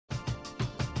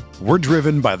We're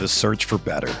driven by the search for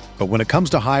better. But when it comes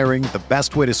to hiring, the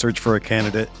best way to search for a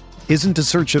candidate isn't to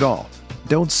search at all.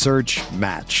 Don't search,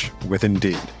 match with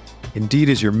Indeed. Indeed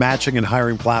is your matching and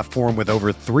hiring platform with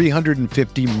over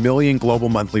 350 million global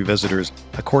monthly visitors,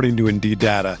 according to Indeed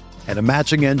data, and a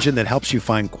matching engine that helps you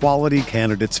find quality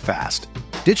candidates fast.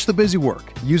 Ditch the busy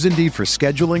work. Use Indeed for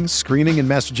scheduling, screening, and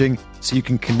messaging so you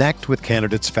can connect with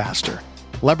candidates faster.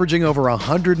 Leveraging over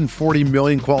 140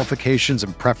 million qualifications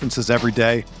and preferences every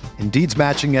day, Indeed's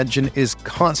matching engine is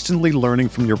constantly learning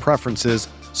from your preferences,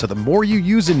 so the more you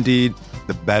use Indeed,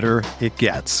 the better it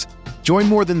gets. Join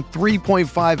more than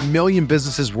 3.5 million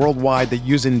businesses worldwide that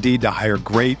use Indeed to hire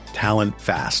great talent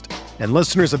fast. And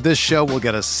listeners of this show will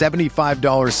get a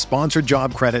 $75 sponsored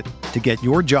job credit to get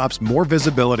your jobs more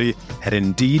visibility at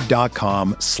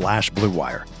Indeed.com/Blue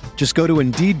Wire. Just go to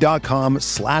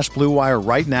Indeed.com/Blue Wire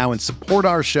right now and support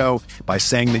our show by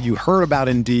saying that you heard about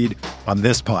Indeed on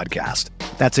this podcast.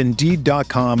 That's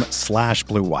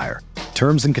Indeed.com/Blue Wire.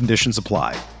 Terms and conditions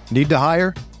apply. Need to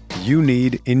hire? You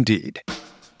need Indeed.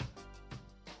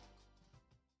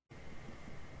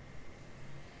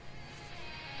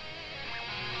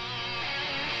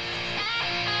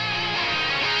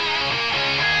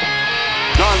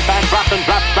 Broughton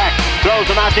drops back, throws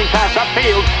an arching pass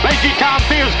upfield. Lazy Tom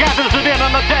Fields gathers it in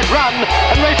on a dead run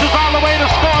and races all the way to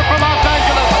score for Los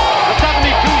Angeles. A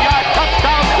 72-yard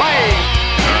touchdown play.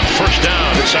 First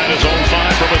down inside his own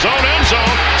 5 from his own end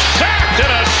zone. Sacked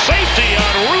and a safety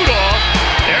on Rudolph.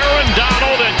 Aaron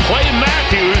Donald and Clay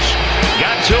Matthews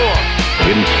got to him.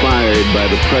 Inspired by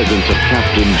the presence of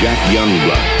Captain Jack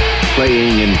Youngblood,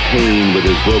 playing in pain with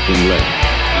his broken leg.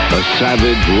 A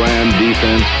savage Ram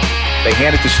defense. They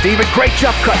hand it to Steven. Great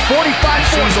jump cut. 45. He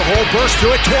sees a whole burst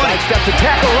to it. 20. Steps a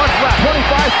tackle. Runs left. 25.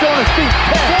 Still on his feet.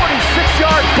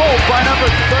 46-yard goal by number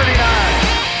 39.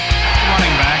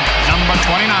 Running back, number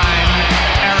 29,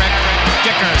 Eric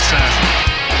Dickerson.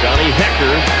 Johnny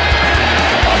Hecker,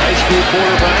 a high school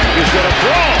quarterback, is going to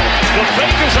throw. The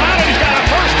fake is on it. He's got a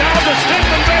first down to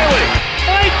Stephen Bailey.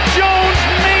 Mike Jones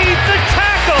made the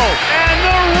tackle, and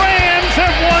the Rams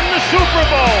have won the Super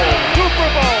Bowl. Super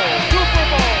Bowl. Super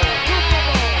Bowl.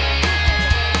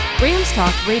 Rams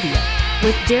Talk Radio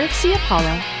with Derek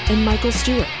Ciapala and Michael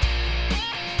Stewart.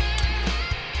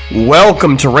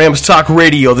 Welcome to Rams Talk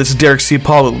Radio. This is Derek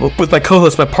Ciapala with my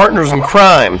co-host, my partners in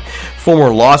crime,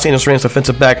 former Los Angeles Rams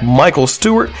defensive back Michael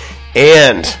Stewart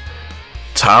and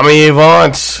Tommy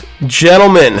Avant.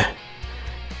 Gentlemen,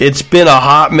 it's been a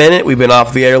hot minute. We've been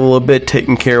off the air a little bit,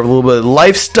 taking care of a little bit of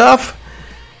life stuff,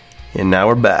 and now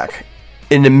we're back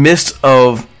in the midst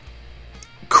of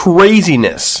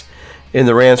craziness in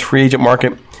the Rams free agent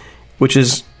market, which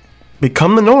has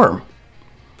become the norm.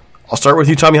 I'll start with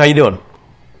you, Tommy. How you doing?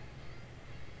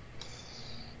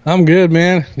 I'm good,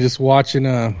 man. Just watching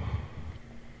the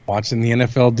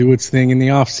NFL do its thing in the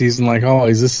offseason like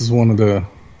always. This is one of the,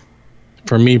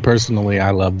 for me personally,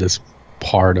 I love this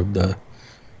part of the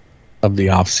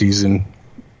offseason.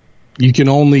 You can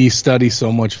only study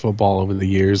so much football over the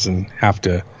years and have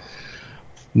to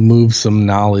move some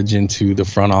knowledge into the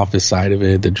front office side of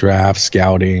it, the draft,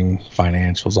 scouting,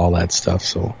 financials, all that stuff.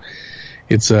 So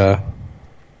it's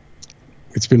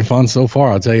been fun so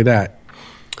far, I'll tell you that.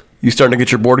 You starting to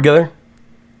get your board together?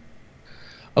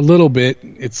 A little bit.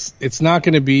 It's not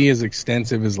going to be as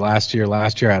extensive as last year.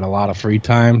 Last year I had a lot of free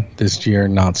time. This year,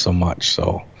 not so much.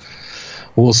 So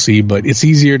we'll see. But it's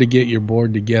easier to get your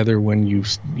board together when you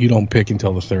don't pick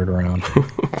until the third round.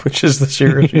 Which is this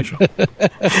year as usual.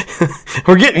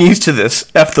 We're getting used to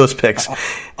this. F those picks.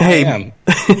 Hey,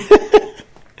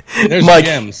 there's Mike,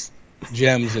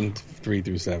 gems in 3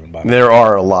 through 7. By there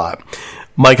are a lot.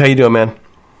 Mike, how you doing, man?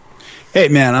 Hey,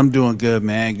 man, I'm doing good,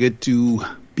 man. Good to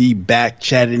be back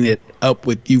chatting it up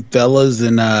with you fellas.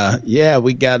 And, yeah,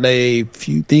 we got a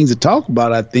few things to talk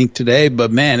about, I think, today.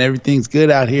 But, man, everything's good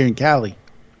out here in Cali.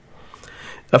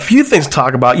 A few things to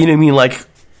talk about. You know what I mean? Like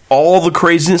all the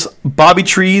craziness. Bobby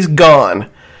Trees, gone.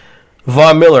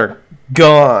 Von Miller,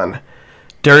 gone.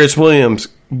 Darius Williams,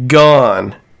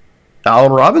 gone.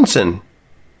 Allen Robinson,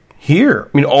 here.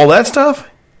 I mean, all that stuff?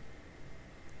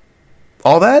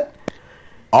 All that?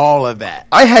 All of that.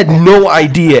 I had no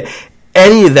idea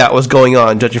any of that was going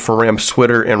on, judging from Rams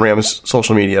Twitter and Rams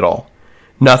social media at all.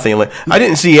 Nothing. Like, I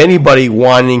didn't see anybody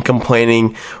whining,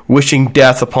 complaining, wishing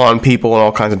death upon people and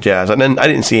all kinds of jazz. And then I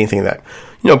didn't see anything of that.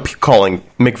 You know, calling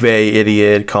McVay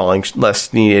idiot, calling Les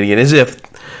Snead idiot, as if,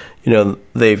 you know,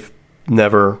 they've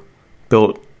never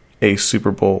built a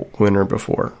Super Bowl winner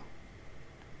before.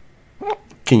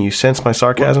 Can you sense my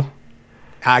sarcasm?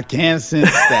 I can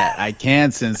sense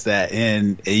that.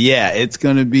 And yeah, it's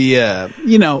going to be, Tommy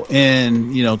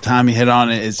hit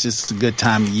on it. It's just a good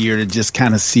time of year to just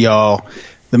kind of see all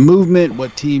the movement,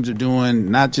 what teams are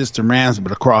doing, not just the Rams,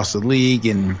 but across the league.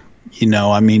 And,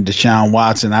 Deshaun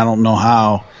Watson, I don't know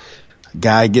how a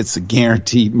guy gets the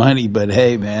guaranteed money, but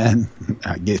hey, man,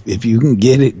 I guess if you can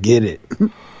get it, get it.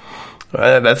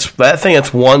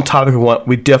 That's one topic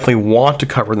we definitely want to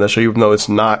cover in this show, even though it's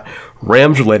not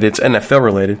Rams related, it's NFL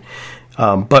related.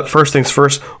 But first things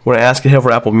first, when I ask you to head over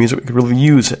to Apple Music, we could really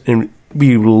use it, and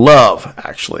we love,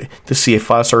 actually, to see a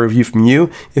 5-star review from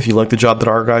you if you like the job that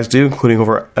our guys do, including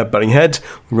over at Butting Heads.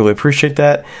 We really appreciate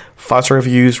that. 5-star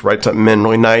reviews, write something in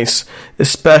really nice,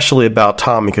 especially about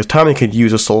Tommy, because Tommy could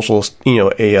use a social,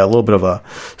 a little bit of a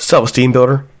self-esteem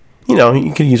builder.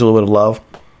 You could use a little bit of love.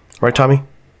 Right, Tommy?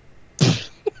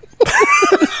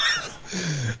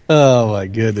 Oh my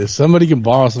goodness! Somebody can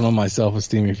borrow some of my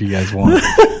self-esteem if you guys want.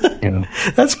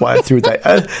 That's why I threw that.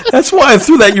 That's why I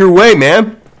threw that your way,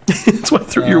 man. That's why I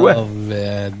threw it your way. Oh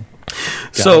man!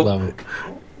 I love it.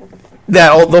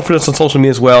 Don't forget us on social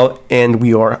media as well, and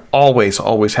we are always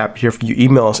happy to hear from you.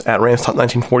 Email us at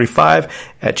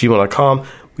ramstalk1945@gmail.com.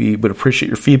 We would appreciate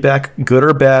your feedback, good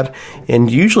or bad, and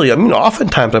usually,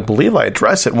 oftentimes, I believe I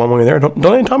address it one way or the other.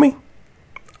 Don't I, Tommy?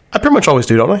 I pretty much always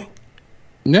do, don't I?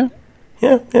 Yeah.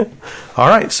 Yeah. All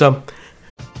right, so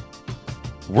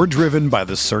we're driven by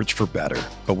the search for better.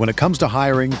 But when it comes to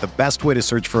hiring, the best way to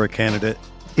search for a candidate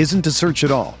isn't to search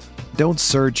at all. Don't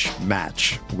search,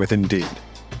 match with Indeed.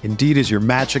 Indeed is your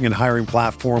matching and hiring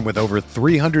platform with over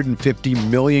 350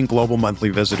 million global monthly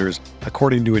visitors,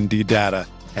 according to Indeed data,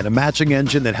 and a matching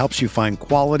engine that helps you find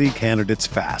quality candidates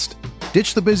fast.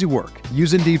 Ditch the busy work.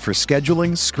 Use Indeed for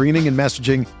scheduling, screening, and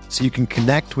messaging so you can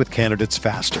connect with candidates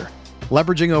faster.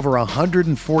 Leveraging over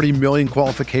 140 million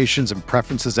qualifications and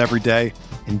preferences every day,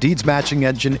 Indeed's matching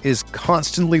engine is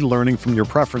constantly learning from your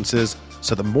preferences,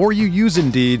 so the more you use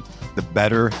Indeed, the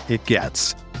better it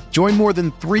gets. Join more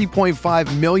than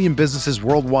 3.5 million businesses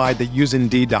worldwide that use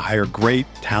Indeed to hire great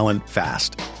talent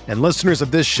fast. And listeners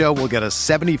of this show will get a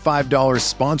 $75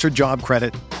 sponsored job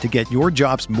credit to get your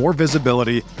jobs more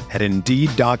visibility at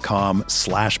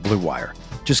Indeed.com/Blue Wire.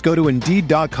 Just go to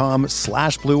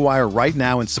Indeed.com/Blue Wire right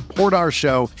now and support our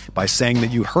show by saying that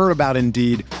you heard about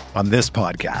Indeed on this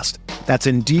podcast. That's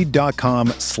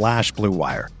Indeed.com/Blue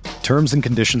Wire. Terms and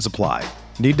conditions apply.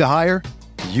 Need to hire?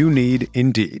 You need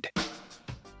Indeed.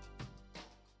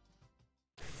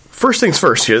 First things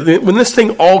first here. When this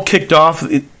thing all kicked off,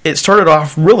 it started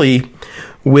off really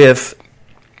with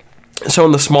some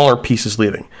of the smaller pieces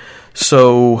leaving.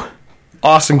 So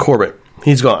Austin Corbett,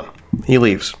 he's gone. He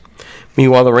leaves.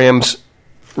 Meanwhile, the Rams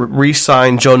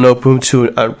re-signed Joe Noteboom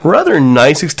to a rather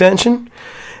nice extension.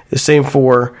 The same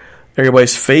for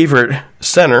everybody's favorite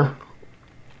center.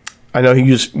 I know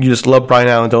you just love Brian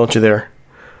Allen, don't you there,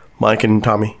 Mike and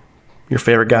Tommy? Your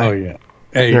favorite guy? Oh, yeah.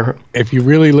 Hey, if you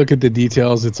really look at the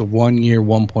details, it's a 1-year,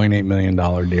 $1.8 million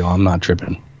deal. I'm not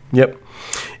tripping. Yep.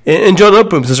 And Joe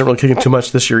Noteboom isn't really kicking too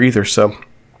much this year either, so...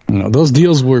 those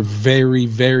deals were very,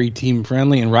 very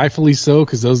team-friendly, and rightfully so,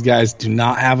 because those guys do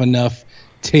not have enough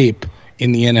tape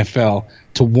in the NFL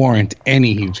to warrant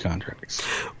any huge contracts.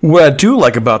 What I do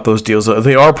like about those deals,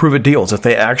 they are prove-it deals. If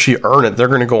they actually earn it, they're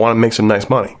going to go on and make some nice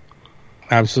money.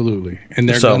 Absolutely, and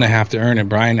they're going to have to earn it.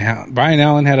 Brian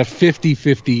Allen had a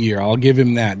 50-50 year. I'll give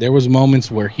him that. There was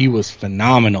moments where he was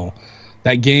phenomenal.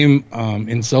 That game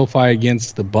in SoFi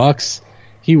against the Bucs,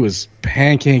 he was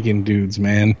pancaking dudes,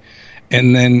 man.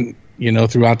 And then,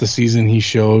 throughout the season, he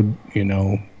showed,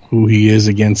 who he is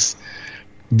against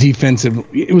defensive.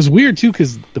 It was weird, too,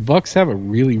 because the Bucs have a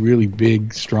really, really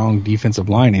big, strong defensive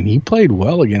line, and he played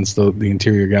well against the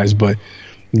interior guys. But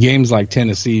games like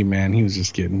Tennessee, man, he was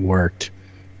just getting worked,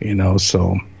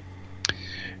 So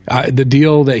the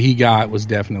deal that he got was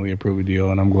definitely a prove-it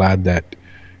deal, and I'm glad that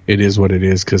it is what it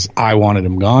is because I wanted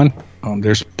him gone.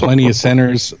 There's plenty of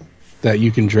centers that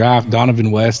you can draft. Donovan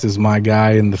West is my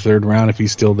guy in the third round if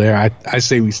he's still there. I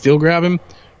say we still grab him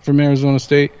from Arizona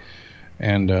State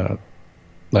and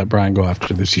let Brian go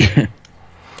after this year.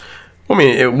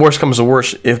 Worst comes to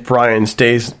worst, if Brian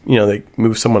stays, they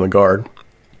move someone to guard.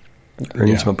 Or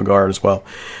need someone to guard as well.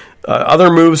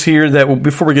 Other moves here that,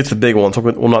 before we get to the big ones,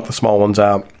 we'll knock the small ones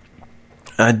out.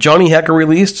 Johnny Hekker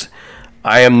released.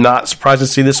 I am not surprised to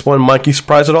see this one. Mike, you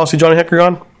surprised at all to see Johnny Hekker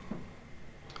gone?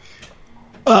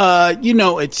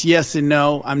 It's yes and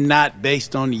no. I'm not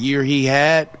based on the year he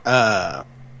had.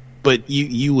 But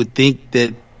you would think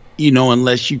that,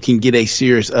 unless you can get a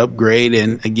serious upgrade,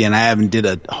 and again, I haven't did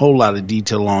a whole lot of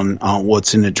detail on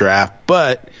what's in the draft,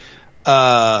 but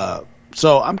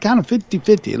So I'm kind of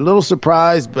 50-50. A little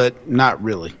surprised, but not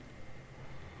really.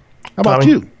 How about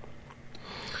Tommy? you?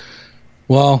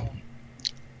 Well,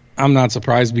 I'm not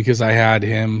surprised because I had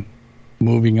him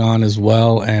moving on as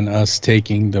well, and us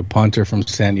taking the punter from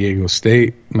San Diego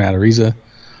State, Matt Ariza.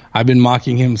 I've been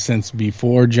mocking him since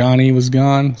before Johnny was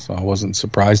gone, so I wasn't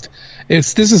surprised.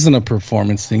 This isn't a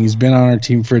performance thing. He's been on our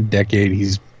team for a decade.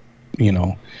 He's,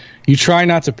 you try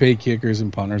not to pay kickers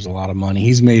and punters a lot of money.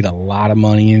 He's made a lot of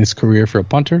money in his career for a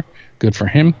punter. Good for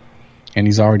him. And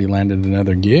he's already landed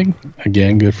another gig.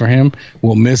 Again, good for him.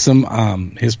 We'll miss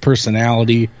him. His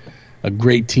personality, a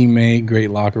great teammate, great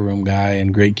locker room guy,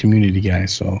 and great community guy.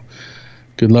 So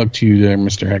good luck to you there,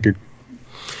 Mr. Heckard.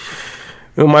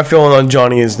 Well, my feeling on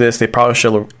Johnny is this: they probably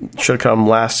should have cut him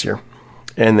last year,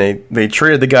 and they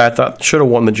traded the guy I thought should have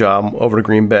won the job over to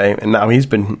Green Bay, and now he's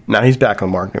back on the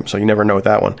market, so you never know with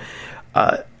that one.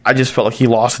 I just felt like he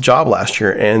lost the job last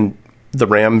year, and the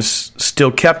Rams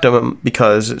still kept him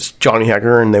because it's Johnny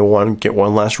Hekker, and they want to get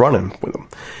one last run in with him,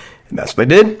 and that's what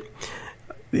they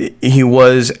did. He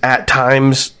was at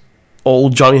times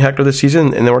old Johnny Hekker this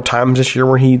season, and there were times this year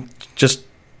where he just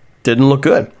didn't look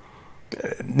good.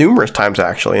 Numerous times,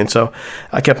 actually. And so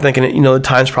I kept thinking, the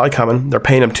time's probably coming. They're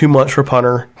paying him too much for a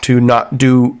punter to not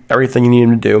do everything you need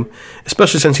him to do,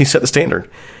 especially since he set the standard.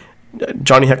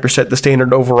 Johnny Hekker set the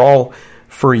standard overall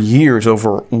for years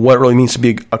over what it really means to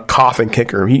be a coffin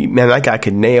kicker. That guy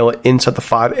could nail it inside the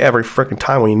 5 every freaking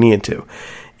time when he needed to.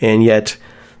 And yet,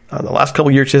 the last couple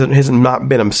of years, he has not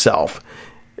been himself.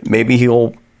 Maybe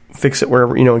he'll fix it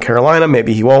wherever, in Carolina.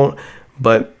 Maybe he won't.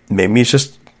 But maybe he's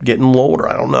just getting a little older.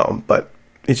 I don't know. But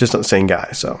he's just not the same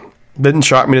guy. So it didn't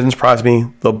shock me. It didn't surprise me.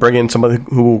 They'll bring in somebody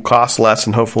who will cost less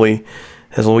and hopefully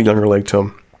has a little younger leg to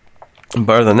him.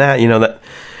 But other than that, that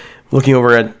looking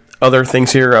over at other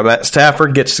things here, Matt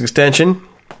Stafford gets his extension,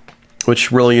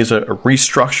 which really is a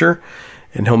restructure.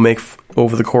 And he'll make,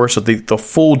 over the course of the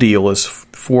full deal is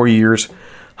 4 years,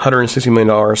 $160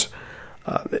 million.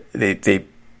 They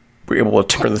were able to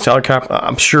tinker the salary cap.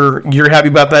 I'm sure you're happy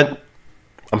about that.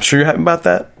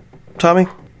 Tommy?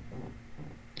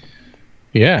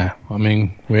 Yeah. I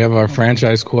mean, we have our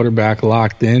franchise quarterback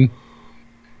locked in,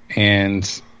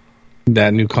 and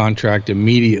that new contract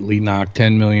immediately knocked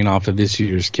 $10 million off of this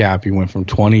year's cap. He went from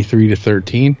 23 to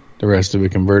 13. The rest of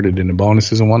it converted into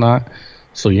bonuses and whatnot.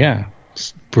 So, yeah,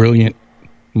 it's brilliant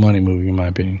money moving, in my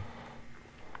opinion.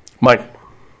 Mike?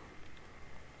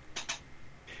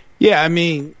 Yeah, I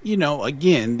mean,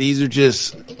 again, these are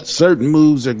just certain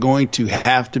moves are going to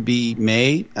have to be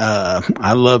made.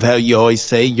 I love how you always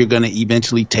say you're going to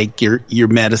eventually take your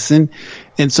medicine.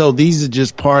 And so these are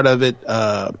just part of it,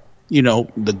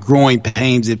 the growing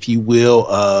pains, if you will,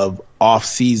 of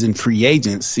off-season free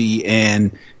agency.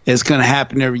 And it's going to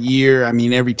happen every year. I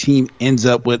mean, every team ends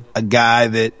up with a guy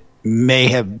that may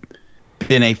have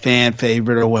been a fan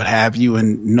favorite or what have you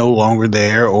and no longer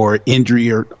there, or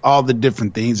injury, or all the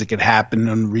different things that could happen,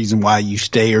 and the reason why you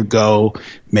stay or go.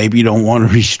 Maybe you don't want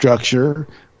to restructure,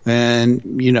 and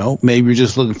maybe you're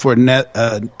just looking for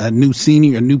a new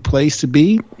scenery, a new place to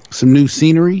be, some new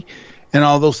scenery, and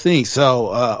all those things. So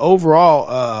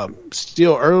overall,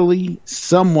 still early,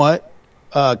 somewhat,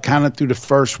 kind of through the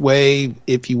first wave,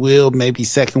 if you will, maybe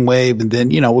second wave, and then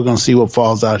we're going to see what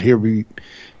falls out here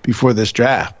before this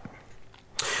draft.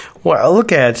 Well, I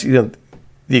look at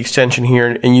the extension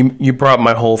here, and you brought up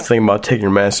my whole thing about taking your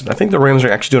medicine. I think the Rams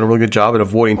are actually doing a really good job at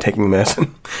avoiding taking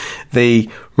medicine. They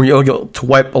were able to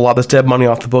wipe a lot of this dead money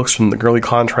off the books from the Gurley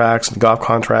contracts and the Goff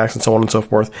contracts and so on and so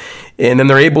forth. And then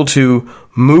they're able to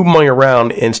move money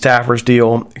around in Stafford's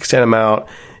deal, extend them out,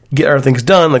 get other things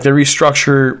done, like they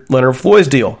restructure Leonard Floyd's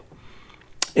deal.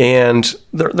 And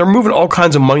they're moving all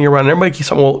kinds of money around. And everybody keeps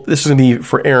saying, well, this is going to be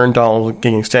for Aaron Donald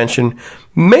getting an extension.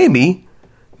 Maybe,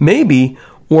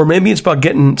 or maybe it's about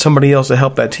getting somebody else to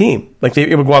help that team. Like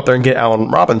they would go out there and get Allen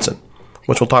Robinson,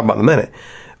 which we'll talk about in a minute.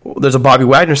 There's a Bobby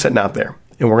Wagner sitting out there,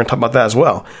 and we're going to talk about that as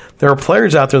well. There are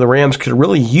players out there the Rams could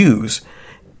really use,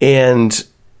 and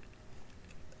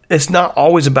it's not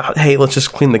always about, hey, let's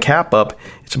just clean the cap up.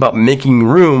 It's about making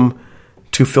room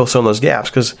to fill some of those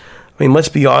gaps. Because, let's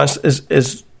be honest,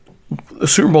 as a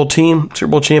Super Bowl team,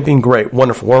 Super Bowl champion, great,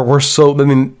 wonderful. We're so,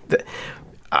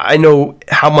 I know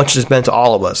how much it's meant to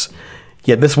all of us.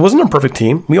 Yeah, this wasn't a perfect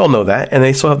team. We all know that. And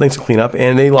they still have things to clean up.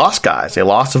 And they lost guys. They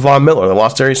lost Von Miller. They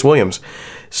lost Darius Williams.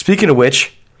 Speaking of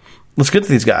which, let's get to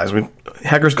these guys.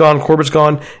 Hecker's gone. Corbett's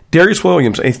gone. Darius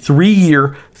Williams, a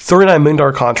 3-year, $39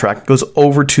 million contract, goes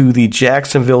over to the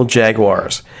Jacksonville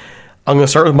Jaguars. I'm going to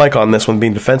start with Mike on this one,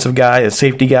 being defensive guy, a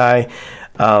safety guy,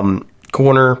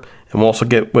 corner, and we'll also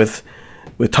get with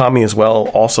Tommy as well,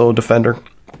 also a defender.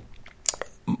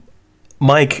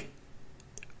 Mike,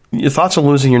 Your thoughts on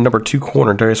losing your number 2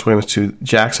 corner, Darius Williams, to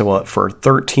Jacksonville for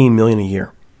 $13 million a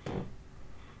year?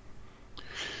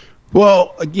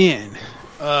 Well, again,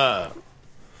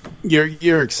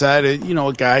 you're excited. You know,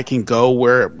 a guy can go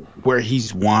where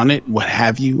he's wanted, what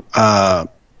have you.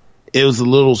 It was a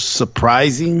little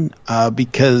surprising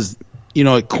because, you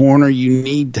know, at corner you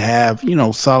need to have, you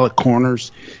know, solid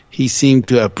corners. He seemed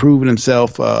to have proven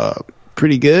himself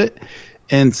pretty good.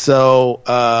 And so,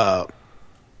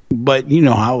 but, you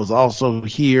know, I was also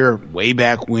here way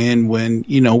back when,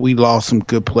 you know, we lost some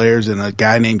good players and a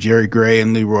guy named Jerry Gray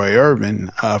and Leroy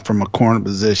Irvin from a corner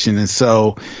position. And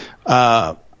so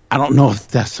I don't know if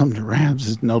that's something the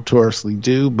Rams notoriously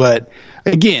do. But,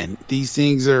 again, these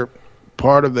things are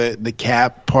part of the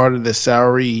cap, part of the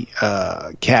salary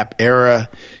cap era,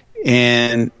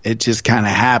 and it just kind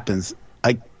of happens.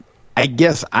 I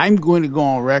guess I'm going to go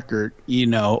on record, you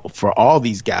know, for all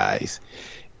these guys,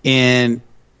 and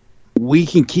we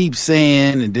can keep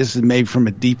saying, and this is maybe from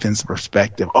a defense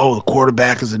perspective, oh, the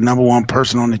quarterback is the number one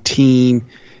person on the team.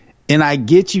 And I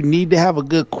get you need to have a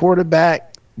good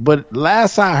quarterback, but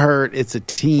last I heard, it's a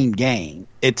team game.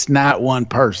 It's not one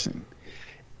person.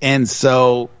 And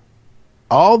so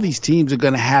all these teams are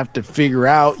going to have to figure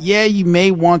out, yeah, you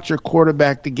may want your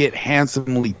quarterback to get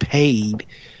handsomely paid,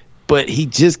 but he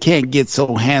just can't get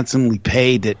so handsomely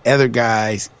paid that other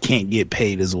guys can't get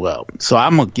paid as well. So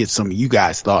I'm going to get some of you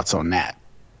guys' thoughts on that.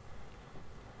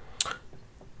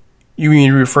 You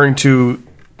mean referring to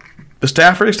the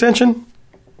Stafford extension?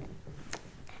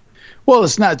 Well,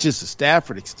 it's not just the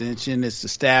Stafford extension. It's the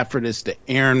Stafford, it's the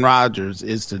Aaron Rodgers,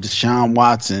 it's the Deshaun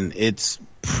Watson. It's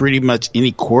pretty much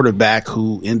any quarterback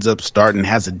who ends up starting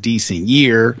has a decent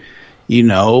year. You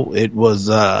know, it was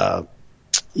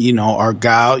you know, our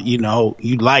guy, you know,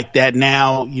 you like that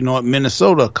now, you know, at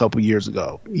Minnesota a couple years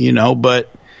ago, you know, but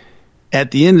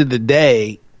at the end of the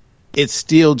day, it's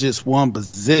still just one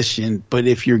position. But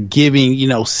if you're giving, you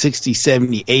know, 60,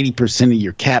 70, 80% of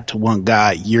your cap to one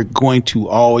guy, you're going to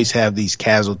always have these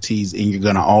casualties and you're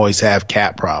going to always have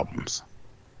cap problems.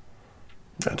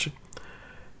 Gotcha.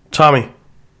 Tommy.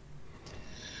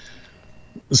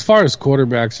 As far as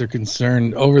quarterbacks are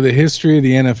concerned, over the history of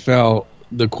the NFL,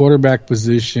 the quarterback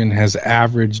position has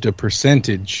averaged a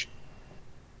percentage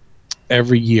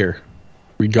every year,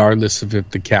 regardless of if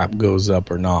the cap goes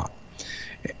up or not.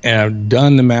 And I've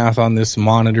done the math on this,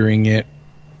 monitoring it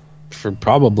for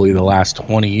probably the last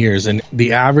 20 years. And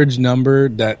the average number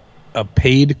that a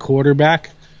paid quarterback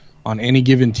on any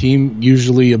given team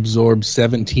usually absorbs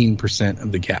 17%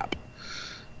 of the cap.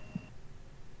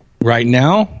 Right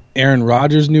now, Aaron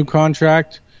Rodgers' new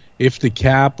contract, if the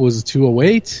cap was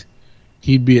 208,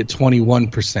 he'd be at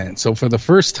 21%. So for the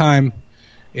first time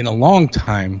in a long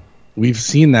time, we've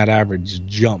seen that average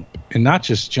jump. And not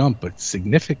just jump, but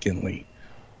significantly.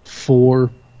 4%.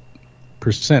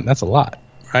 That's a lot,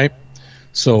 right?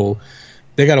 So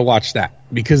they got to watch that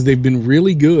because they've been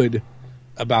really good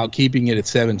about keeping it at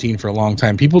 17 for a long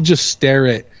time. People just stare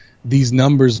at these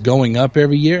numbers going up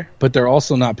every year, but they're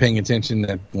also not paying attention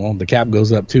that, well, the cap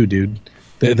goes up too, dude.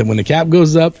 When the cap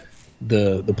goes up,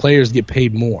 the players get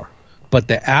paid more. But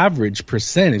the average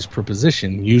percentage per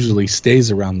position usually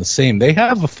stays around the same. They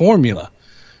have a formula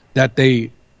that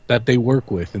they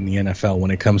work with in the NFL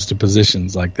when it comes to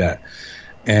positions like that.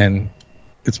 And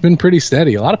it's been pretty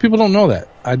steady. A lot of people don't know that.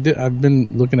 I've been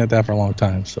looking at that for a long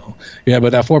time. So, yeah,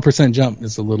 but that 4% jump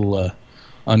is a little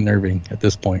unnerving at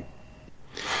this point.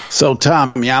 So,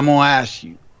 Tommy, I'm going to ask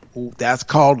you, that's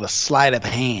called a sleight of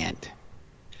hand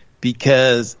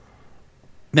because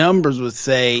numbers would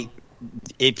say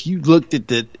if you looked at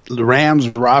the Rams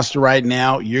roster right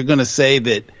now, you're going to say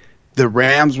that the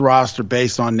Rams roster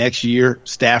based on next year,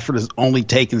 Stafford is only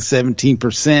taking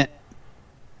 17%.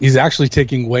 He's actually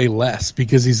taking way less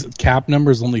because his cap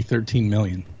number is only $13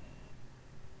 million.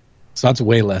 So that's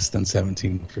way less than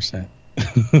 17%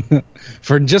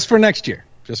 for next year.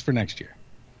 Just for next year.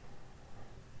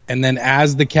 And then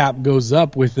as the cap goes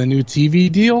up with the new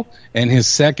TV deal and his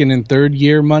second and third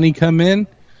year money come in,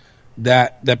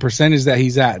 that percentage that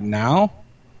he's at now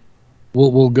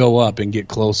will go up and get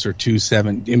closer to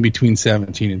in between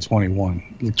 17 and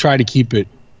 21. We'll try to keep it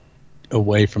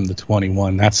away from the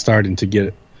 21. That's starting to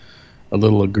get a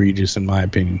little egregious in my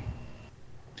opinion.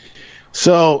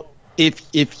 So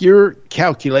if your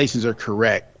calculations are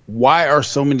correct, why are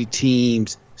so many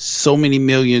teams so many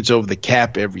millions over the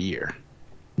cap every year?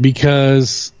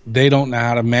 Because they don't know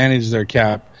how to manage their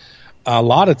cap. A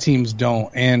lot of teams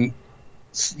don't, and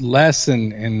Les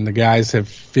and the guys have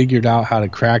figured out how to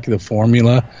crack the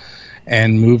formula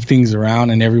and move things around,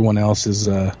 and everyone else is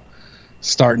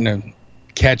starting to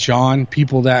catch on.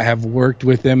 People that have worked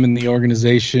with them in the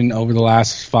organization over the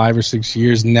last 5 or 6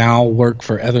 years now work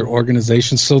for other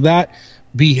organizations. So that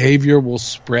behavior will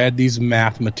spread. These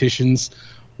mathematicians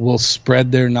will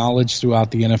spread their knowledge throughout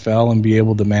the NFL and be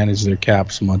able to manage their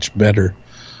caps much better.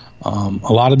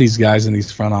 A lot of these guys in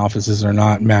these front offices are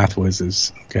not math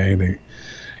whizzes. Okay,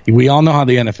 we all know how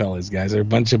the NFL is, guys. There are a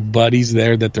bunch of buddies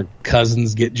there that their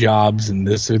cousins get jobs and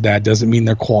this or that. Doesn't mean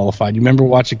they're qualified. You remember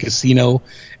watching Casino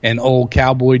and old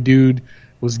cowboy dude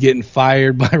was getting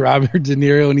fired by Robert De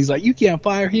Niro, and he's like, you can't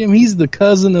fire him. He's the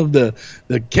cousin of the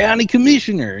county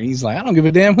commissioner. And he's like, I don't give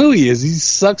a damn who he is. He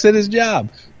sucks at his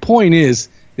job. Point is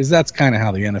that's kind of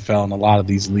how the NFL and a lot of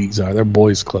these leagues are. They're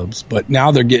boys clubs. But now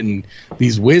they're getting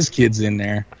these whiz kids in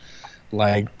there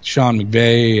like Sean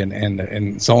McVay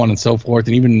and so on and so forth.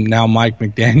 And even now Mike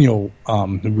McDaniel,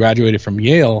 who graduated from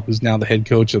Yale, who's now the head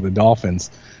coach of the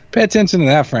Dolphins. Pay attention to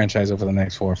that franchise over the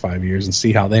next 4 or 5 years and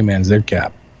see how they manage their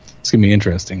cap. It's going to be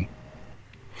interesting.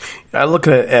 I look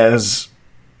at it as,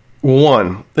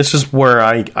 one, this is where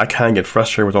I kind of get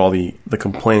frustrated with all the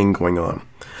complaining going on.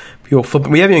 People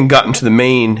flipping. We haven't even gotten to the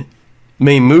main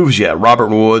moves yet. Robert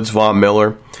Woods, Von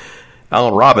Miller,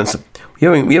 Allen Robinson. We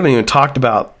haven't even talked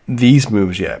about these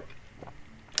moves yet.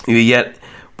 Yet,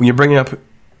 when you're bringing up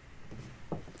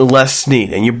Les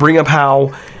Snead and you bring up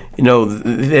how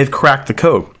they've cracked the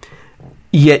code,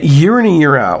 yet year in and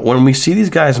year out, when we see these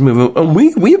guys move, and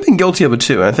we've been guilty of it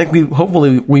too. I think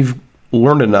we've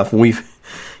learned enough. We've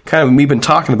been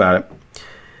talking about it.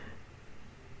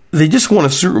 They just won a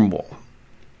Super Bowl.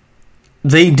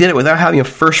 They did it without having a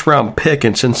first round pick,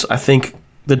 and since I think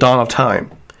the dawn of time,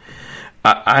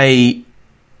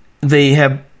 they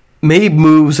have made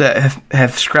moves that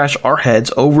have scratched our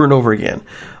heads over and over again.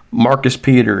 Marcus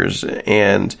Peters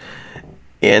and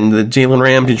the Jalen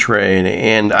Ramsey trade,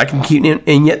 and I can keep,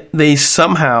 and yet they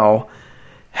somehow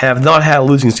have not had a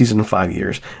losing season in 5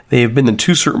 years. They have been to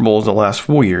 2 Super Bowls in the last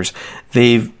 4 years.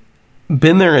 They've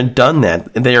been there and done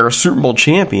that. They are a Super Bowl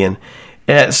champion.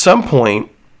 And at some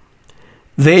point,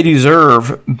 they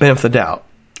deserve benefit of the doubt.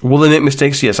 Will they make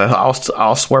mistakes? Yes.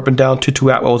 I'll swear up and down Tutu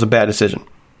Atwell was a bad decision.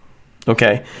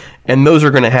 Okay? And those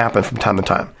are going to happen from time to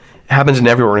time. It happens in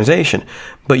every organization.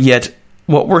 But yet,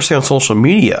 what we're seeing on social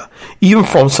media, even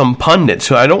from some pundits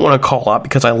who I don't want to call out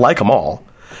because I like them all,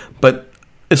 but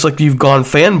it's like you've gone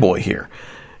fanboy here.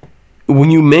 When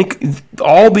you make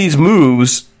all these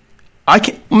moves,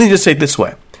 let me just say it this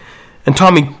way. And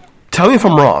Tommy, tell me if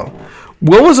I'm wrong.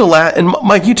 When was the last, and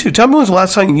Mike, you too, tell me when was the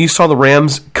last time you saw the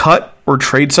Rams cut or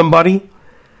trade somebody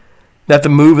that the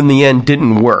move in the end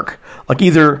didn't work? Like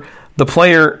either the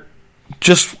player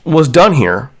just was done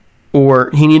here or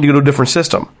he needed to go to a different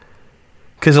system.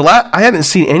 Because I haven't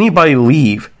seen anybody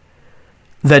leave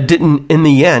that didn't, in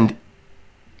the end,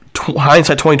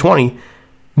 hindsight 2020,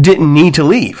 didn't need to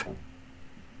leave.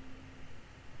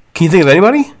 Can you think of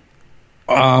anybody?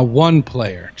 One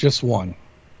player, just one.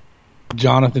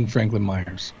 Jonathan Franklin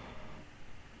Myers.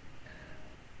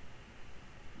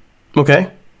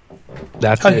 Okay.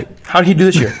 That's it. How did he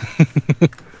do this year?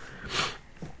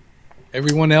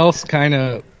 Everyone else kind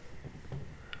of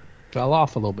fell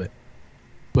off a little bit,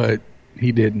 but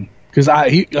he didn't. Because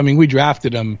we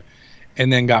drafted him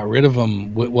and then got rid of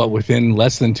him within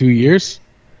less than 2 years?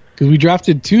 Because we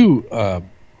drafted 2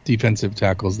 defensive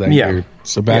tackles that year,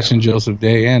 Sebastian Joseph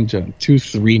Day and John, 2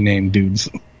 3-name dudes.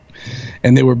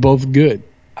 And they were both good.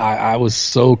 I was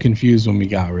so confused when we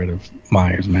got rid of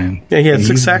Myers, man. Yeah, he had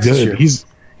 6 sacks this year.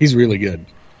 He's really good.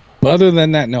 But other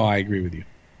than that, no, I agree with you.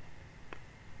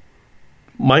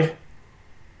 Mike?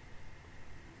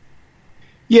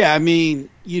 Yeah, I mean,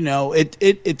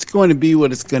 it's going to be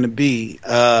what it's going to be.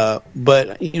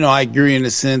 But, I agree in the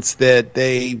sense that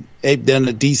they've done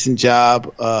a decent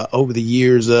job over the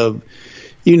years of,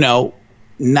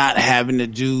 not having to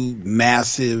do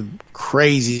massive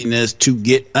craziness to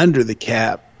get under the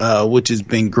cap, which has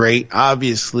been great.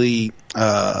 Obviously,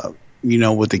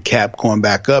 with the cap going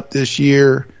back up this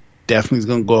year, definitely is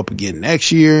going to go up again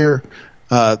next year.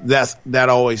 That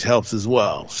always helps as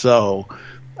well. So,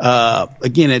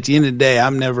 again, at the end of the day,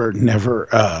 I'm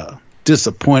never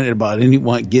disappointed about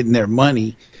anyone getting their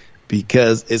money,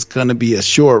 because it's going to be a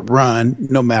short run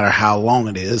no matter how long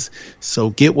it is. So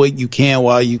get what you can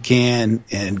while you can,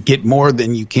 and get more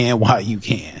than you can while you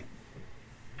can.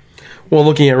 Well,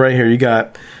 looking at right here, you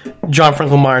got John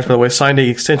Franklin Myers, by the way, signed an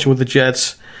extension with the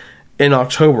Jets in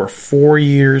October. 4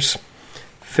 years,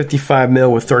 $55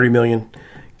 million with $30 million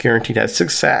guaranteed. Had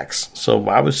 6 sacks. So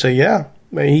I would say,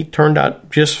 he turned out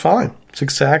just fine.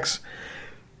 6 sacks,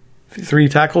 3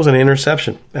 tackles, and an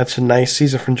interception. That's a nice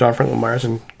season from John Franklin Myers,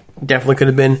 and definitely could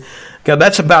have been. God,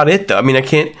 that's about it, though. I mean,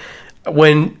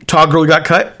 When Todd Gurley got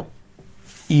cut,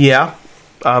 yeah,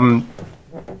 I'm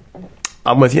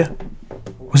with you.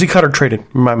 Was he cut or traded?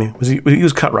 Remind me. He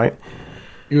was cut, right?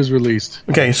 He was released.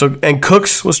 Okay, so and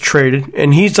Cooks was traded,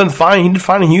 and he's done fine. He did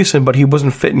fine in Houston, but he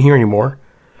wasn't fitting here anymore.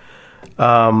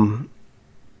 Who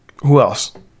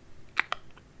else?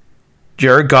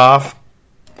 Jared Goff.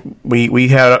 We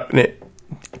had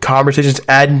conversations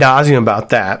ad nauseum about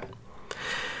that,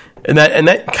 and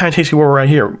that kind of takes me where we're at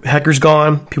here. Hecker's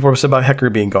gone. People are upset about Hecker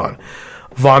being gone.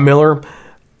 Von Miller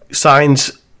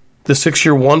signs the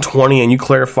 6-year $120, and you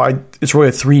clarified it's really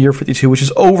a 3-year $52, which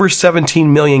is over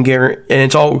 $17 million, and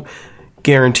it's all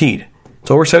guaranteed.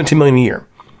 It's over $17 million a year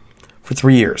for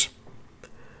 3 years.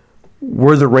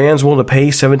 Were the Rams willing to pay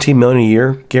 $17 million a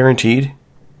year guaranteed?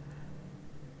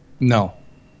 No.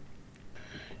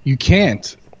 You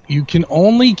can't. You can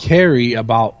only carry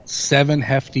about 7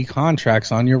 hefty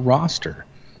contracts on your roster.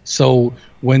 So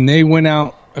when they went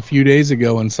out a few days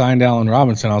ago and signed Allen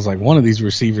Robinson, I was like, one of these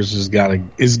receivers is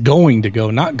going to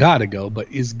go, not gotta go, but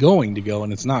is going to go,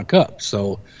 and it's not Kupp.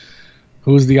 So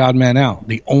who's the odd man out?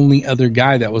 The only other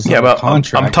guy that was on a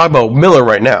contract. I'm talking about Miller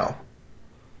right now.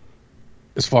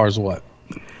 As far as what?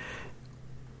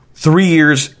 3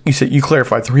 years, you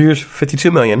clarified, 3 years,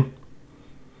 $52 million.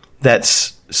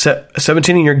 That's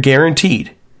 17 a year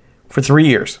guaranteed for 3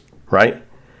 years, right?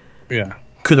 Yeah.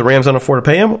 Could the Rams not afford to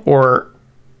pay him, or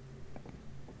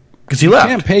because he left?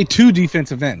 You can't pay 2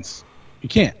 defensive ends. You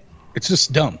can't. It's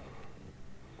just dumb.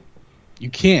 You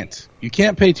can't. You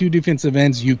can't pay 2 defensive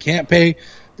ends. You can't pay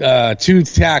 2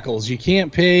 tackles. You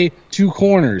can't pay 2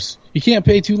 corners. You can't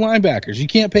pay 2 linebackers. You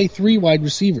can't pay 3 wide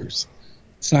receivers.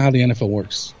 It's not how the NFL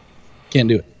works. Can't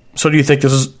do it. So do you think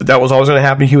that was always going to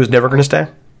happen? He was never going to stay?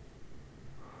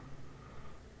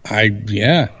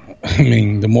 Yeah. I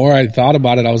mean, the more I thought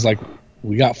about it, I was like,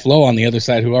 we got Flo on the other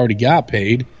side who already got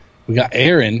paid. We got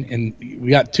Aaron, and we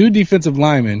got 2 defensive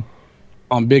linemen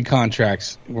on big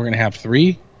contracts. We're going to have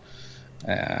 3?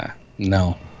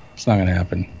 No, it's not going to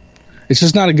happen. It's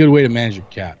just not a good way to manage your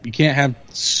cap. You can't have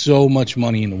so much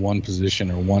money in one position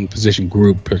or one position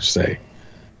group per se.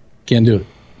 Can't do it.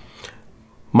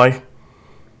 Mike?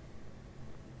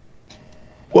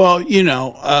 Well,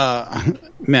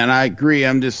 man, I agree.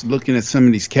 I'm just looking at some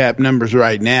of these cap numbers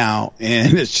right now,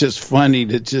 and it's just funny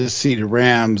to just see the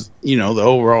Rams, the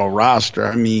overall roster.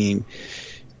 I mean,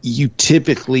 you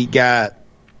typically got,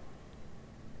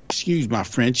 excuse my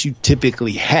French, you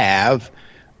typically have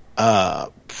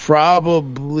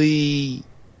probably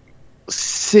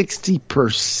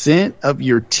 60% of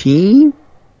your team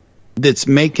that's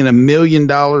making $1 million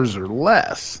or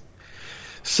less.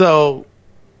 So,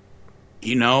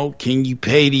 can you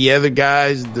pay the other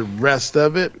guys the rest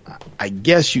of it? I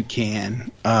guess you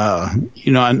can. I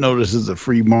know this is a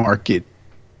free market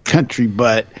country,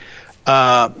 but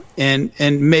and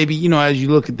maybe, as you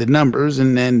look at the numbers,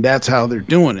 and then that's how they're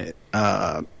doing it.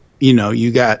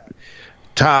 You got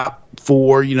top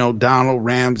 4, Donald,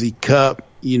 Ramsey, Kupp,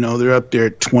 they're up there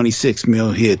at 26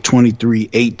 mil hit, 23,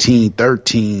 18,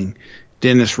 13.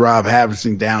 Dennis Rob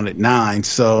Havison down at 9.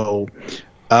 So,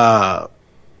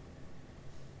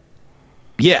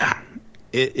 yeah,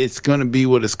 it's going to be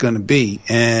what it's going to be.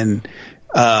 And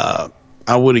I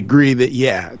would agree that,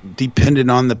 yeah, depending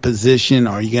on the position,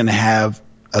 are you going to have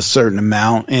a certain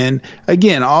amount? And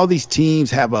again, all these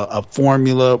teams have a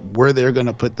formula where they're going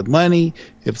to put the money.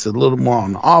 If it's a little more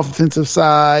on the offensive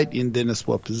side, and then it's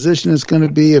what position it's going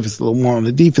to be. If it's a little more on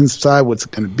the defensive side, what's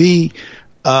it going to be?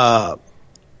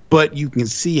 But you can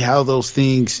see how those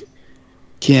things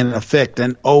can affect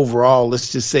an overall,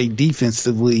 let's just say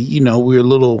defensively, we're a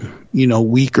little,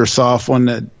 weak or soft on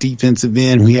the defensive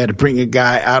end. We had to bring a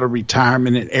guy out of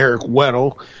retirement, and Eric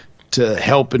Weddle, to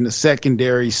help in the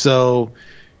secondary. So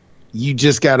you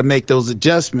just got to make those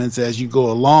adjustments as you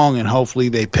go along, and hopefully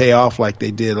they pay off like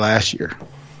they did last year.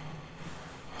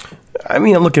 I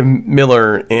mean, I look at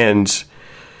Miller, and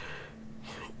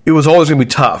it was always going to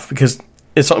be tough because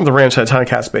it's something the Rams had a ton of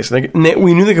cap space. We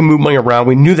knew they could move money around.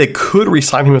 We knew they could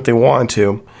re-sign him if they wanted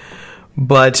to.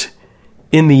 But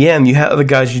in the end, you had other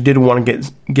guys you did want to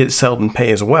get settled and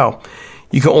pay as well.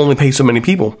 You could only pay so many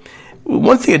people.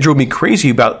 One thing that drove me crazy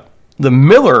about the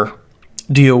Miller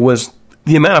deal was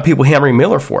the amount of people hammering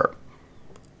Miller for it.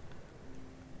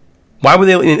 Why would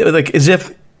they, as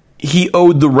if he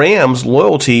owed the Rams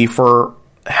loyalty for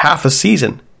half a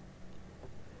season?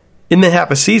 In the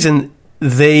half a season,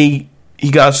 he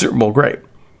got a Super Bowl. Great.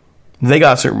 They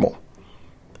got a Super Bowl.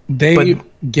 They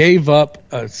gave up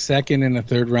a 2nd and a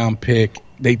 3rd round pick.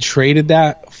 They traded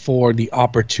that for the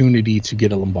opportunity to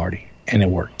get a Lombardi, and it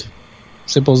worked.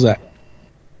 Simple as that.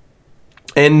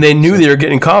 And they knew they were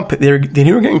getting comp. They knew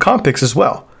they were getting comp picks as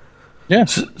well. Yeah.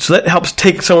 So that helps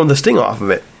take some of the sting off of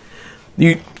it.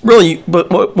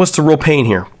 But what's the real pain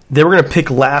here? They were going to pick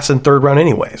last and third round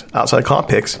anyways, outside of comp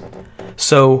picks.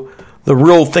 So the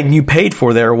real thing you paid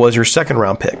for there was your second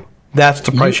round pick. That's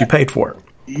the price you paid for it.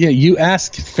 Yeah, you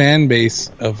ask fan base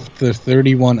of the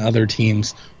 31 other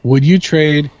teams, would you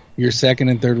trade your second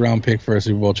and third round pick for a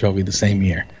Super Bowl trophy the same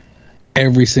year?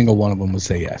 Every single one of them would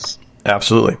say yes.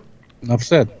 Absolutely. Enough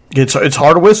said. It's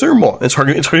hard to win a Super Bowl. It's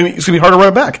going to be hard to run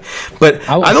it back. But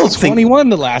I don't think 21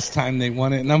 the last time they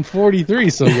won it, and I'm 43.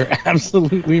 So you're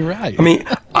absolutely right. I mean,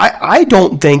 I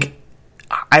don't think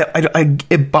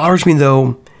it bothers me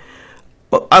though.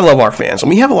 Well, I love our fans, and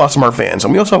we have a lot of our fans,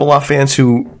 and we also have a lot of fans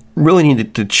who really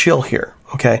need to chill here.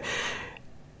 Okay,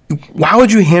 why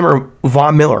would you hammer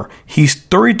Von Miller? He's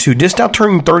 32, just now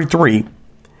turning 33,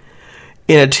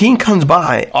 and a team comes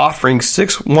by offering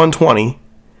 6/120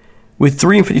 with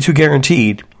 3-52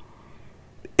 guaranteed,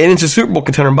 and it's a Super Bowl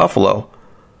contender in Buffalo,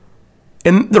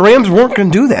 and the Rams weren't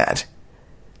going to do that.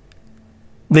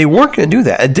 They weren't going to do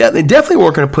that. They definitely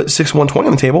weren't going to put 6/120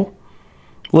 on the table,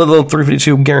 let alone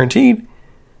 3-52 guaranteed.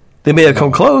 They may have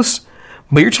come close,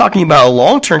 but you're talking about a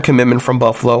long-term commitment from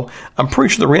Buffalo. I'm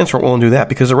pretty sure the Rams weren't willing to do that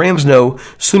because the Rams know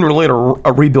sooner or later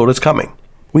a rebuild is coming.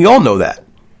 We all know that.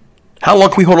 How long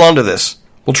can we hold on to this?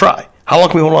 We'll try. How long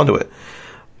can we hold on to it?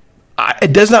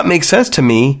 It does not make sense to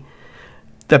me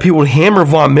that people would hammer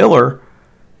Von Miller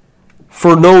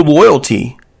for no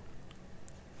loyalty.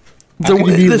 How can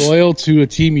you be loyal to a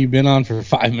team you've been on for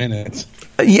 5 minutes?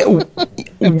 Yeah, and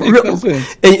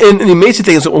the amazing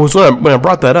thing is when I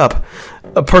brought that up,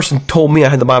 a person told me I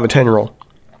had the mind of a 10-year-old.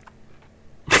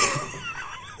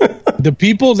 The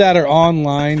people that are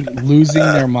online losing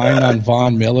their mind on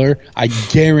Von Miller, I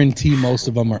guarantee most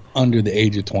of them are under the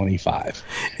age of 25.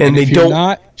 And if you're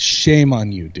not, shame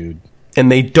on you, dude.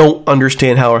 And they don't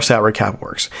understand how our salary cap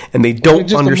works. And they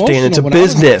don't understand it's a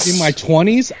business. In my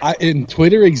 20s, and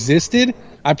Twitter existed,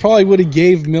 I probably would have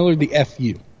gave Miller the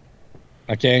FU.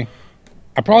 Okay?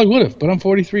 I probably would have, but I'm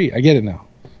 43. I get it now.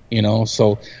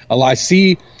 So I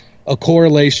see a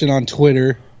correlation on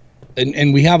Twitter,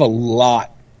 and we have a lot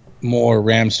more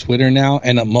Rams Twitter now,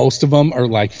 and most of them are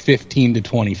like 15 to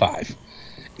 25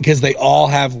 because they all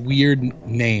have weird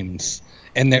names,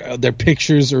 and their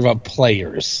pictures are of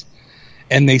players.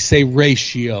 And they say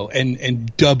ratio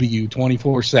and W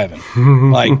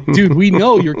 24/7. Like, dude, we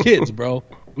know your kids, bro.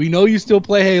 We know you still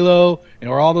play Halo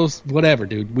or all those whatever,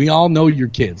 dude. We all know your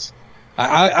kids.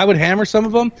 I would hammer some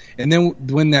of them, and then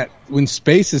when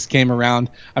Spaces came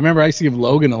around, I remember I used to give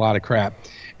Logan a lot of crap,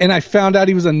 and I found out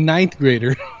he was a 9th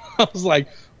grader. I was like,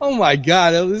 oh my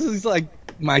god, this is like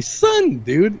my son,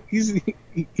 dude.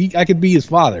 I could be his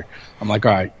father. I'm like,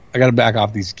 all right, I got to back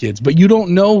off these kids, but you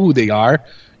don't know who they are.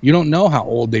 You don't know how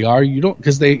old they are. You don't,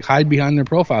 because they hide behind their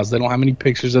profiles. They don't have any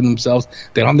pictures of themselves.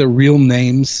 They don't have their real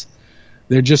names.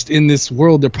 They're just in this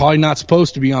world. They're probably not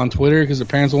supposed to be on Twitter because their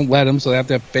parents won't let them, so they have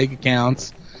to have fake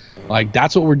accounts. Like,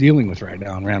 that's what we're dealing with right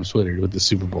now on Rams Twitter with the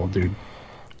Super Bowl, dude.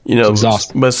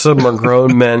 But some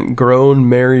are grown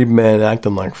married men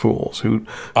acting like fools who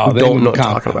don't know what they're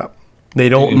talking about. They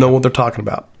don't know what they're talking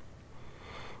about.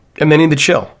 And they need to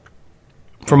chill.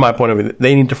 From my point of view,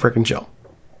 they need to freaking chill.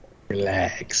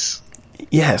 Relax.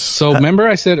 Yes. So remember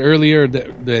I said earlier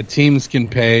that the teams can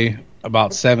pay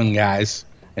about 7 guys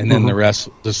and then the rest.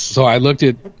 So I looked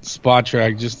at Spot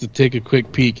Track just to take a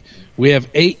quick peek. We have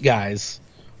 8 guys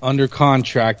under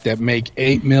contract that make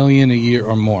 $8 million a year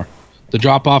or more. The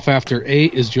drop off after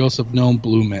 8 is Joseph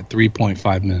Noteboom at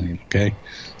 $3.5 million. Okay,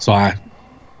 so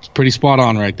it's pretty spot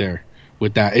on right there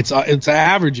with that. It's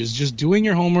averages. Just doing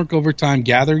your homework over time,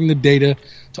 gathering the data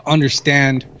to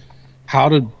understand how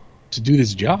to do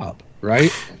this job,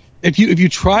 right? If you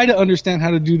try to understand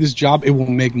how to do this job, it will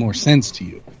make more sense to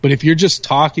you. But if you're just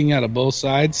talking out of both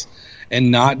sides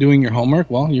and not doing your homework,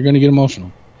 well, you're going to get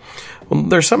emotional. Well,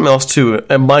 there's something else too,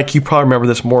 and Mike, you probably remember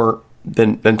this more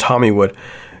than Tommy would.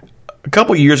 A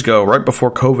couple of years ago, right before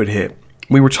COVID hit,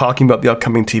 we were talking about the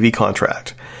upcoming TV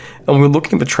contract, and we were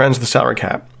looking at the trends of the salary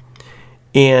cap.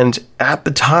 And at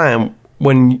the time,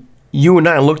 when you and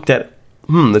I looked at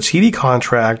the TV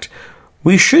contract,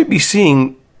 we should be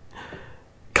seeing,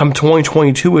 come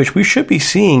 2022-ish, we should be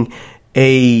seeing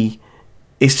a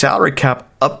salary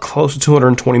cap up close to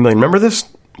 $220 million. Remember this,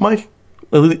 Mike?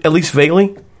 At least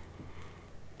vaguely?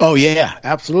 Oh, yeah,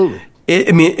 absolutely.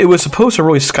 It was supposed to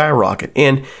really skyrocket.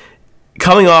 And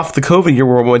coming off the COVID year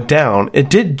where it went down, it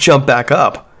did jump back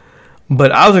up.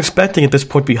 But I was expecting at this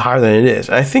point to be higher than it is.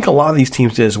 And I think a lot of these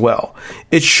teams did as well.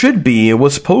 It should be, it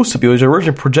was supposed to be, it was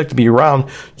originally projected to be around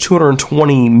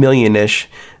 $220 million-ish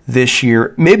this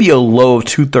year, maybe a low of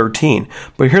 $213.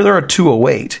 But here they're at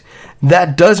 $208.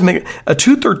 that does make a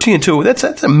 213-2.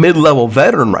 That's a mid-level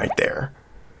veteran right there.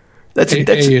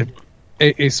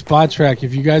 A Spot Track,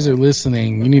 if you guys are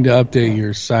listening, you need to update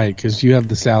your site because you have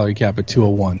the salary cap at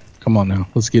 201. Come on now,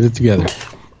 let's get it together.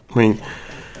 I mean,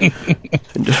 you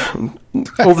can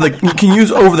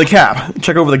use over the cap.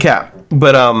 Check over the cap.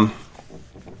 But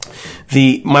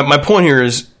my point here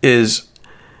is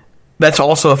that's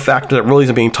also a factor that really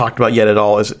isn't being talked about yet at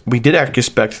all. Is we did actually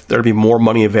expect there to be more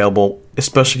money available,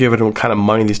 especially given what kind of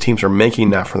money these teams are making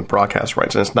now from the broadcast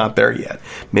rights, and it's not there yet.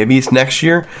 Maybe it's next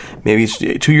year. Maybe it's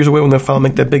 2 years away when they finally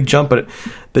make that big jump. But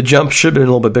the jump should have been a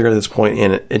little bit bigger at this point,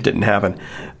 and it didn't happen.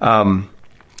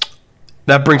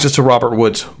 That brings us to Robert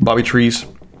Woods, Bobby Trees,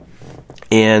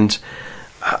 and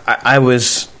I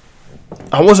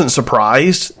wasn't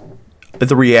surprised at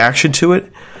the reaction to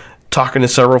it. Talking to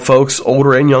several folks,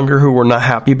 older and younger, who were not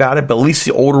happy about it, but at least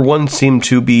the older ones seemed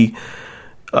to be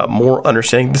more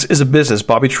understanding. This is a business.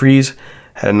 Bobby Trees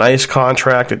had a nice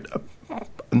contract, a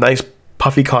nice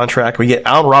puffy contract. We get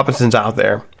Allen Robinson's out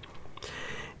there,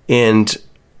 and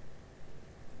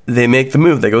they make the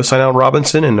move. They go sign Allen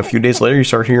Robinson, and a few days later you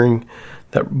start hearing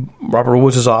that Robert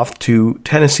Woods is off to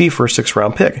Tennessee for a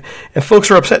 6th-round pick. And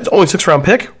folks are upset. It's only a 6th-round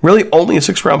pick? Really? Only a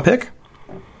 6th-round pick?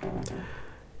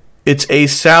 It's a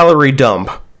salary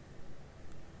dump.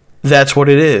 That's what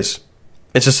it is.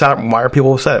 It's a salary. Why are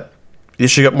people upset? You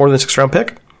should get more than a 6th-round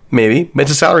pick? Maybe. But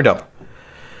it's a salary dump.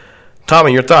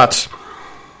 Tommy, your thoughts?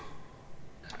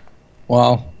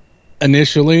 Well,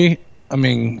 initially, I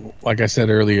mean, like I said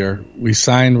earlier, we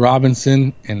signed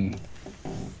Robinson and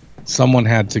someone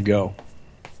had to go.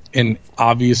 And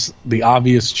the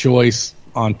obvious choice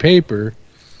on paper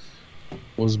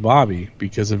was Bobby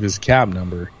because of his cap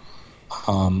number.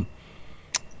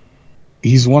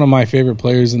 He's one of my favorite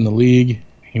players in the league.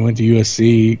 He went to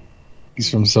USC. He's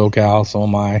from SoCal, so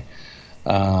am I.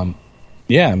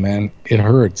 Yeah, man, it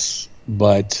hurts,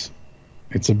 but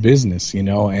it's a business, you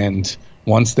know. And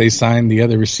once they signed the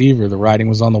other receiver, the writing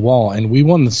was on the wall. And we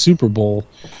won the Super Bowl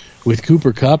with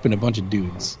Cooper Kupp and a bunch of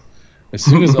dudes. As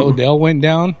soon as Odell went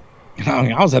down, I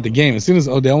mean, I was at the game. As soon as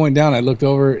Odell went down, I looked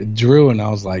over at Drew, and I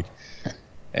was like,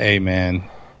 hey, man,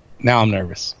 now I'm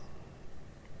nervous.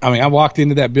 I mean, I walked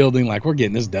into that building like, we're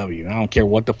getting this W. I don't care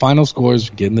what the final score is,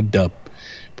 we're getting the dub.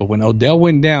 But when Odell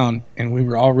went down and we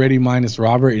were already minus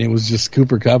Robert and it was just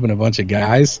Cooper Kupp and a bunch of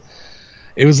guys,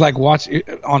 it was like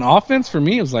on offense for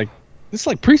me, it was like, this is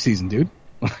like preseason, dude.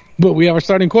 But we have our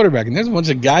starting quarterback, and there's a bunch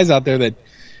of guys out there that,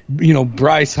 you know,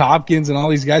 Bryce Hopkins and all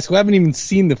these guys who haven't even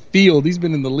seen the field. He's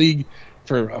been in the league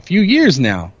for a few years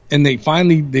now, and they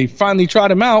finally trot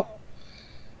him out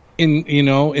in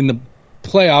the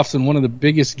playoffs in one of the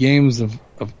biggest games of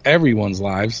everyone's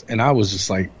lives, and I was just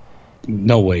like,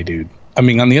 no way, dude. I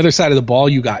mean, on the other side of the ball,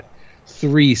 you got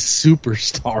 3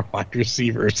 superstar wide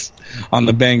receivers on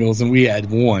the Bengals, and we had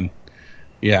 1.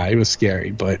 Yeah, it was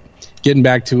scary. But getting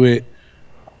back to it,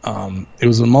 it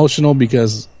was emotional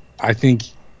because I think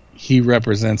he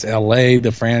represents LA,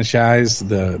 the franchise,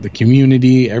 the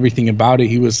community, everything about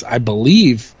it. I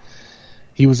believe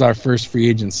he was our first free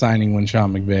agent signing when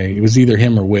Sean McVay. It was either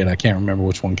him or Witt. I can't remember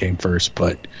which one came first,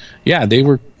 but yeah,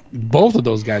 both of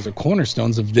those guys are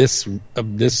cornerstones of this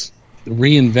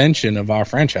reinvention of our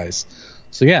franchise.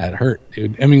 So yeah, it hurt,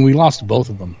 dude. I mean, we lost both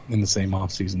of them in the same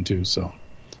offseason too, so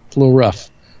it's a little rough.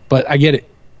 But I get it.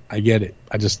 I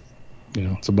just,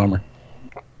 it's a bummer.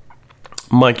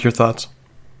 Mike, your thoughts?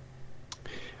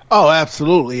 Oh,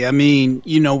 absolutely. I mean,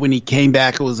 when he came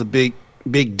back, it was a big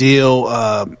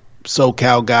deal.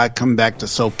 SoCal guy coming back to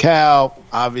SoCal.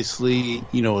 Obviously,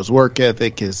 his work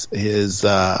ethic, his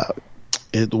the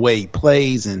way he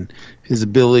plays, and his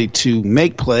ability to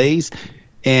make plays,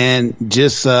 and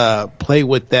just play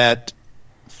with that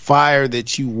fire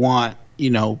that you want,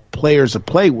 players to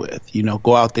play with.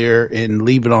 Go out there and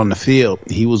leave it on the field.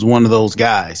 He was one of those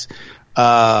guys.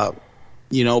 But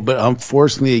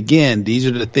unfortunately, again, these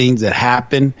are the things that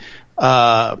happen.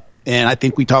 And I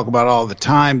think we talk about all the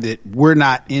time that we're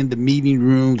not in the meeting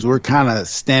rooms. We're kind of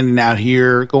standing out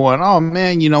here going, oh,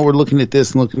 man, we're looking at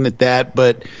this and looking at that.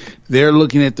 But they're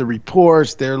looking at the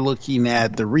reports. They're looking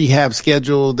at the rehab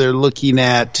schedule. They're looking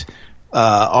at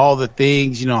all the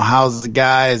things. How's the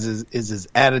guy? Is his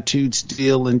attitude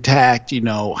still intact?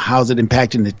 How's it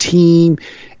impacting the team?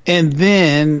 And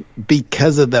then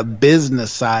because of the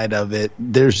business side of it,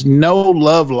 there's no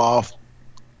love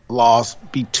loss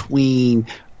between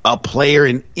a player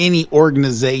in any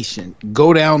organization.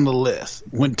 Go down the list.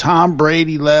 When Tom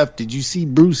Brady left, did you see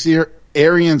Bruce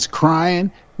Arians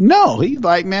crying? No, he's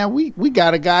like, man, we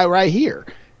got a guy right here.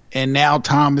 And now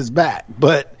Tom is back.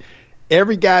 But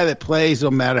every guy that plays,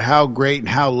 no matter how great and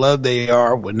how loved they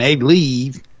are, when they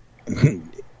leave,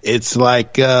 it's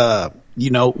like,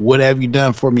 what have you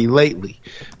done for me lately?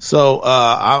 So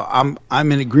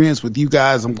I'm in agreement with you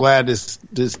guys. I'm glad this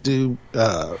dude,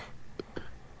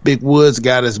 Big Woods,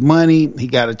 got his money. He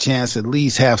got a chance to at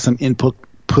least have some input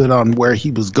put on where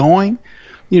he was going.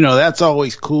 That's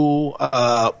always cool.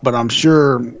 But I'm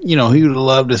sure, he would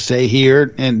love to stay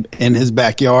here and in his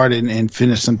backyard and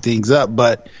finish some things up.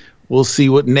 But we'll see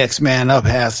what next man up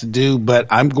has to do. But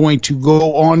I'm going to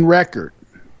go on record.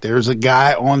 There's a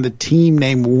guy on the team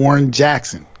named Warren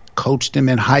Jackson. Coached him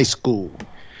in high school.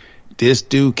 This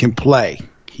dude can play.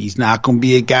 He's not going to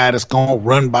be a guy that's going to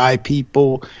run by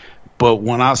people. But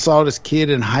when I saw this kid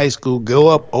in high school go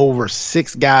up over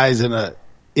 6 guys in the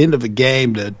end of a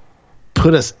game to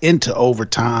put us into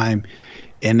overtime,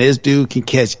 and this dude can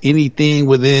catch anything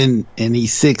within, and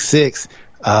he's 6'6",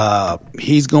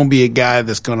 he's going to be a guy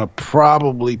that's going to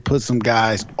probably put some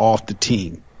guys off the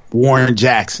team. Warren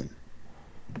Jackson.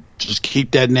 Just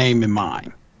keep that name in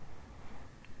mind.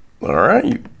 All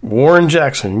right. Warren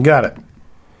Jackson. You got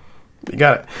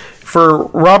it. For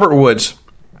Robert Woods,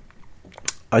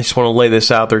 I just want to lay this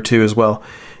out there too as well.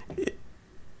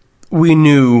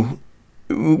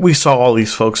 We saw all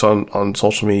these folks on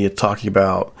social media talking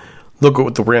about, look at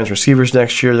what the Rams receivers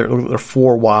next year. They're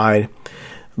 4 wide.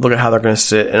 Look at how they're going to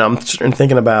sit. And I'm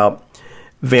thinking about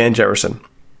Van Jefferson.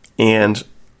 And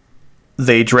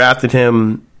they drafted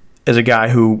him as a guy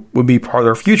who would be part of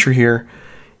their future here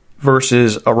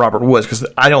versus a Robert Woods. Because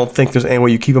I don't think there's any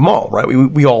way you keep them all, right?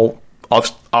 We all,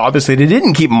 obviously they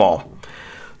didn't keep them all.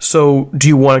 So do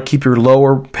you want to keep your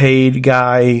lower paid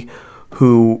guy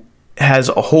who has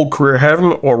a whole career ahead of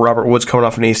him, or Robert Woods coming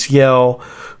off an ACL,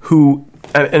 who,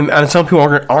 and some people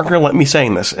aren't going to let me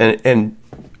saying this, and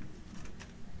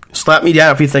slap me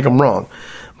down if you think I'm wrong.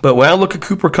 But when I look at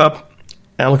Cooper Kupp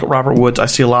and I look at Robert Woods, I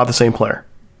see a lot of the same player.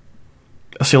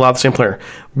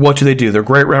 What do? They're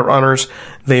great route runners.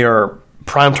 They are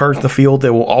prime targets in the field. They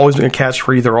will always be a catch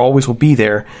free. They always will be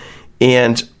there.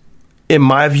 And in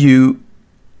my view,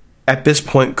 at this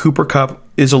point, Cooper Kupp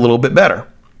is a little bit better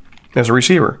as a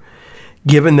receiver.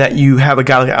 Given that you have a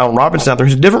guy like Allen Robinson out there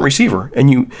who's a different receiver,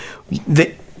 and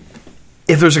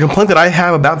if there's a complaint that I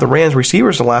have about the Rams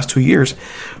receivers in the last 2 years,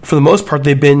 for the most part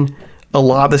they've been a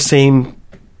lot of the same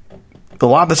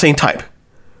type.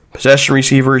 Possession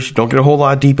receivers, you don't get a whole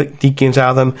lot of deep games out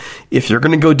of them. If you're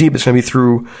going to go deep, it's going to be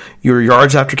through your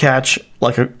yards after catch,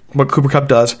 like what Cooper Kupp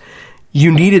does.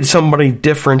 You needed somebody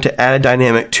different to add a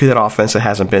dynamic to that offense that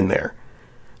hasn't been there.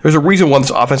 There's a reason why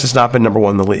this offense has not been number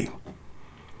 1 in the league.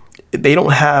 They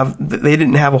didn't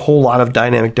have a whole lot of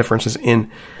dynamic differences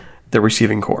in the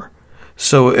receiving core.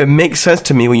 So it makes sense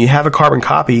to me when you have a carbon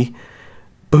copy,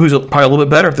 but who's probably a little bit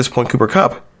better at this point, Cooper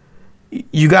Kupp,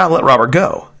 you got to let Robert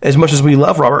go. As much as we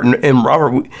love Robert, and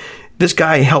Robert, this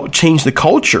guy helped change the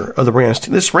culture of the Rams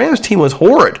team. This Rams team was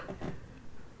horrid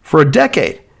for a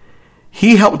decade.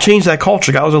 He helped change that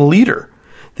culture. The guy was a leader.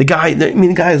 The guy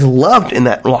is loved in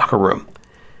that locker room.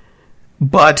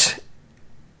 But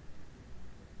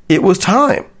it was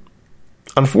time,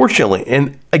 unfortunately.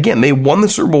 And again, they won the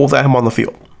Super Bowl without him on the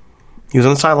field. He was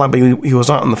on the sideline, but he was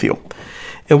not on the field.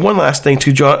 And one last thing,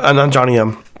 too,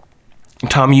 Johnny,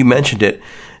 Tom, you mentioned it.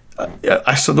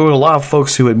 I saw there were a lot of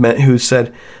folks who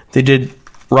said they did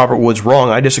Robert Woods wrong.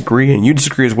 I disagree, and you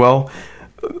disagree as well.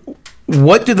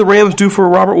 What did the Rams do for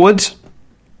Robert Woods?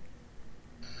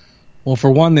 Well,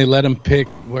 for one, they let him pick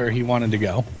where he wanted to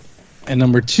go. And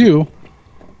number 2,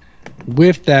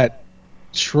 with that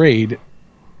trade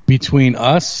between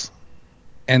us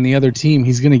and the other team,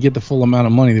 he's going to get the full amount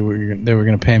of money that they were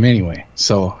going to pay him anyway.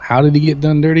 So how did he get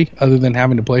done dirty other than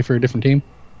having to play for a different team?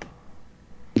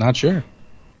 Not sure.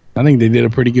 I think they did a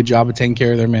pretty good job of taking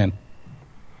care of their man.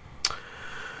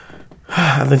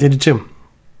 I think they did too.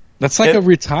 That's like a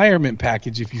retirement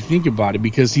package if you think about it,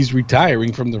 because he's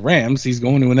retiring from the Rams. He's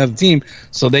going to another team.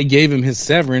 So they gave him his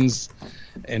severance,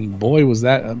 and boy, was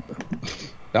that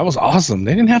was awesome.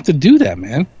 They didn't have to do that,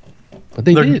 man. But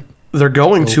they did. They're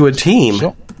going to a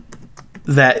team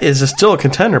that is still a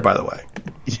contender, by the way.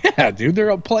 Yeah, dude, they're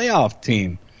a playoff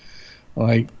team.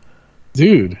 Like,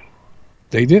 dude,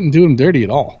 they didn't do him dirty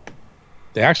at all.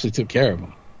 They actually took care of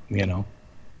him,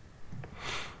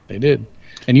 They did.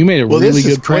 And you made a really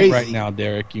good point right now,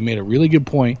 Derek. You made a really good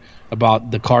point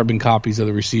about the carbon copies of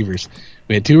the receivers.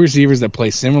 We had 2 receivers that play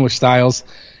similar styles.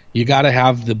 You got to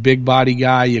have the big body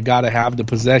guy. You got to have the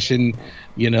possession,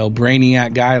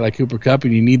 brainiac guy like Cooper Kupp,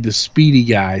 and you need the speedy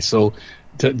guy. So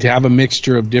to have a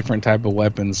mixture of different type of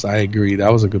weapons, I agree.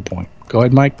 That was a good point. Go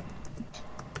ahead, Mike.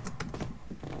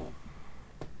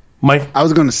 Mike? I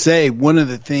was going to say one of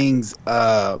the things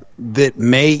that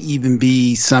may even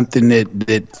be something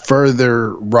that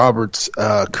further Robert's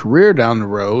career down the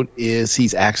road is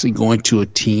he's actually going to a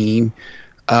team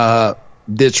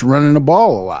that's running the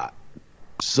ball a lot.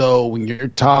 So when you're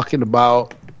talking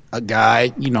about a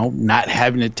guy, not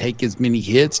having to take as many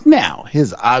hits, now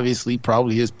his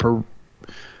per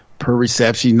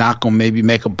reception, not going to maybe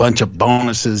make a bunch of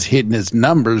bonuses hitting his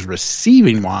numbers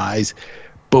receiving wise.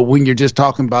 But when you're just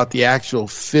talking about the actual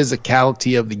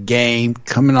physicality of the game,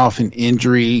 coming off an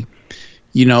injury,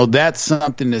 that's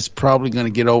something that's probably going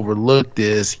to get overlooked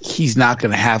is he's not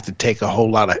going to have to take a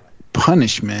whole lot of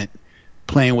punishment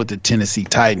playing with the Tennessee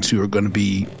Titans, who are going to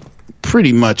be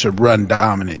pretty much a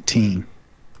run-dominant team.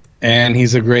 And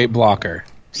he's a great blocker.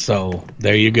 So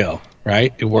there you go,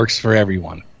 right? It works for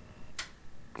everyone.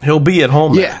 He'll be at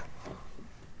home. Yeah.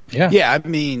 Yeah, I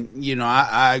mean,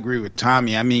 I agree with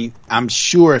Tommy. I mean, I'm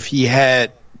sure if he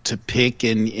had to pick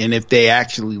and if they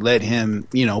actually let him,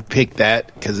 pick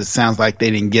that, because it sounds like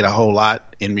they didn't get a whole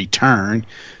lot in return.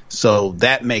 So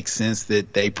that makes sense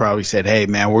that they probably said, hey,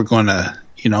 man, we're going to,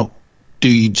 do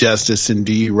you justice and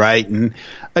do you right. And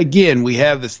again, we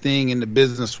have this thing in the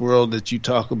business world that you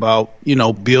talk about,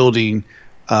 building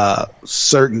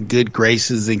certain good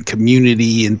graces and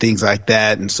community and things like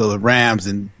that. And so the Rams,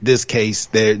 in this case,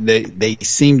 they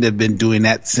seem to have been doing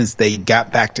that since they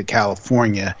got back to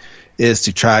California, is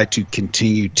to try to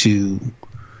continue to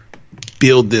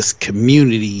build this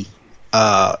community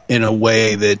in a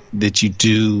way that you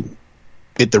do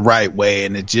it the right way.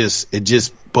 And it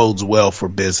just bodes well for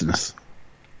business.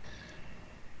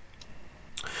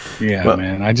 Yeah, well,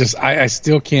 man. I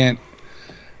still can't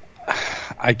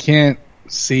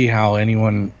see how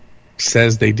anyone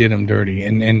says they did him dirty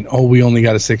and we only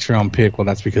got a 6th-round pick. Well,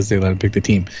 that's because they let him pick the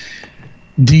team.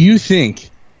 Do you think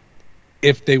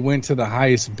if they went to the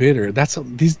highest bidder,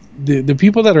 the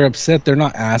people that are upset, they're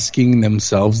not asking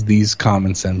themselves these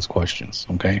common sense questions,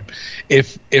 okay?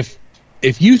 If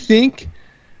you think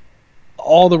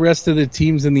all the rest of the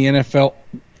teams in the NFL,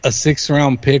 a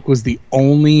 6th-round pick was the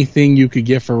only thing you could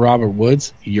get for Robert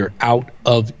Woods, you're out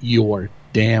of your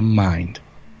damn mind.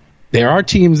 There are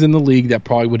teams in the league that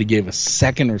probably would have gave a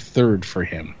 2nd or 3rd for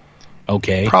him.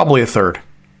 Okay, probably a 3rd.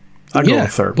 I'd go with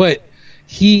 3rd. But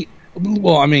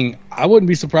I wouldn't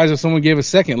be surprised if someone gave a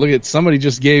 2nd. Look at somebody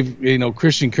just gave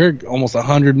Christian Kirk almost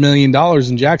 $100 million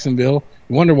in Jacksonville.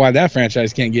 You wonder why that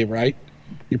franchise can't get right.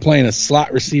 You're playing a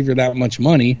slot receiver that much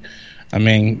money. I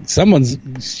mean,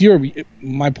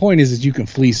 my point is you can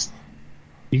fleece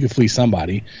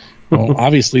somebody. Well,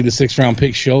 obviously the 6th-round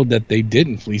pick showed that they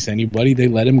didn't fleece anybody. They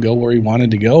let him go where he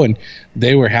wanted to go, and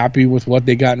they were happy with what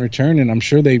they got in return. And I'm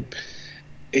sure the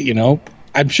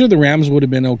Rams would have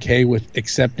been okay with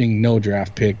accepting no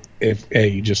draft pick if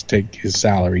you just take his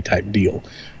salary type deal.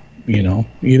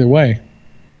 Either way,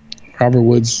 Robert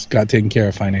Woods got taken care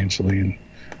of financially, and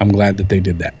I'm glad that they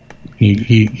did that.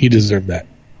 He deserved that.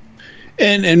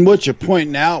 And what you're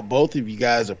pointing out, both of you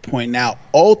guys are pointing out,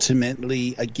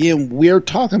 ultimately, again, we're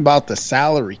talking about the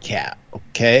salary cap,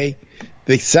 okay?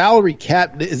 The salary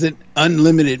cap isn't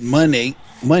unlimited money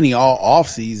all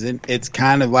offseason. It's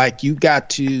kind of like you got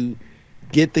to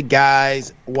get the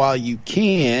guys while you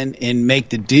can and make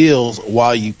the deals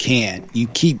while you can. You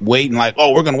keep waiting like,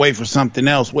 oh, we're going to wait for something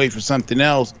else.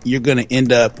 You're going to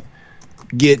end up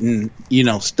getting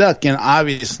stuck. And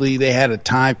obviously they had a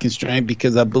time constraint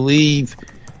because I believe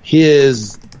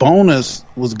his bonus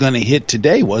was going to hit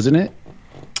today, wasn't it?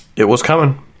 It was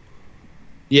coming.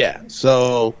 Yeah,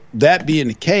 so that being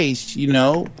the case,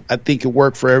 I think it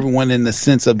worked for everyone in the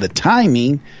sense of the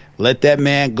timing. Let that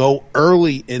man go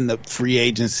early in the free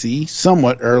agency,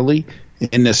 somewhat early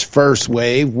in this first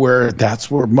wave, where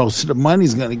that's where most of the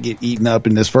money's going to get eaten up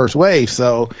in this first wave.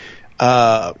 So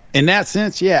in that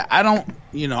sense, yeah, I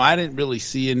didn't really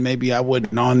see, and maybe I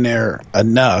wasn't on there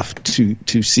enough to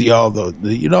see all the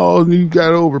you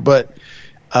got over. But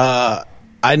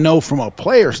I know from a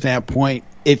player standpoint,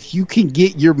 if you can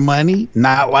get your money,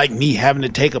 not like me having to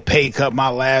take a pay cut my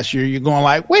last year, you're going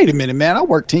like, wait a minute, man, I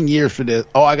worked 10 years for this.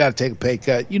 Oh, I got to take a pay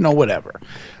cut, whatever.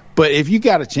 But if you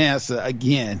got a chance to,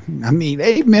 again, I mean,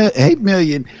 $8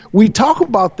 million, we talk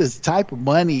about this type of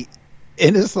money,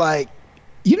 and it's like,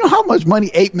 you know how much money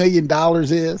 $8 million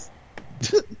is?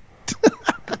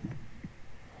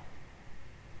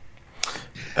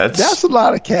 That's a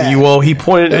lot of cash. He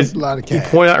pointed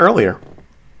out earlier.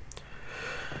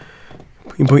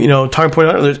 Tommy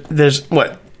pointed out there's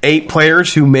 8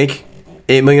 players who make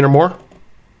 $8 million or more.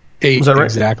 8, is that right?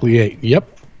 Exactly 8.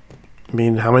 Yep. I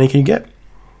mean, how many can you get?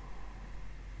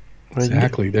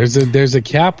 Exactly. There's a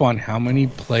cap on how many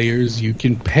players you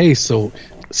can pay. So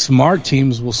smart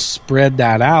teams will spread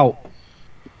that out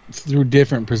through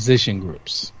different position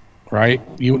groups, right?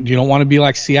 You don't want to be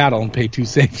like Seattle and pay 2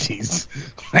 safeties.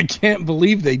 I can't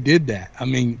believe they did that. I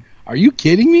mean, are you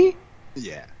kidding me?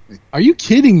 Yeah. Are you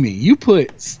kidding me? You put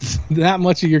that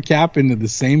much of your cap into the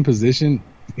same position?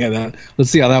 Yeah, let's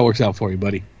see how that works out for you,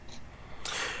 buddy.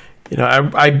 You know,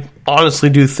 I honestly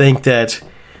do think that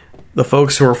the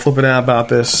folks who are flipping out about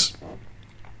this,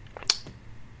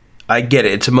 I get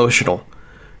it. It's emotional.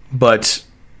 But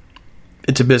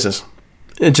it's a business.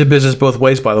 It's a business both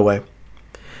ways, by the way.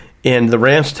 And the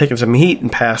Rams have taken some heat in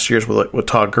past years with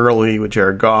Todd Gurley, with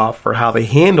Jared Goff, for how they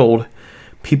handled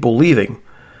people leaving.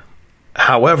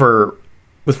 However,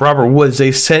 with Robert Woods,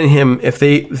 they sent him, if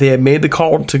they had made the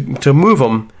call to move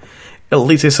him, at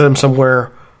least they sent him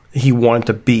somewhere he wanted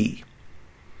to be.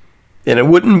 And it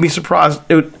wouldn't surprise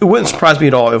me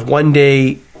at all if one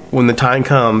day, when the time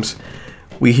comes,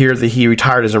 we hear that he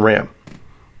retired as a Ram.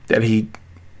 That he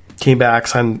came back,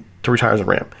 signed to retire as a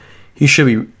Ram. He should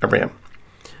be a Ram.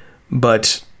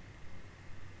 But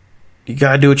you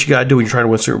got to do what you got to do when you're trying to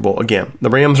win Super Bowl. Again, the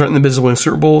Rams aren't in the business of winning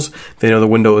Super Bowls. They know the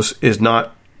window is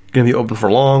not going to be open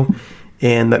for long.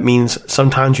 And that means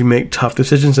sometimes you make tough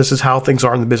decisions. This is how things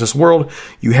are in the business world.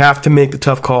 You have to make the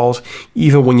tough calls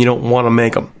even when you don't want to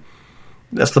make them.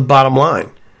 That's the bottom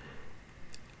line.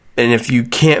 And if you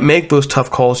can't make those tough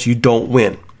calls, you don't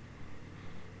win.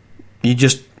 You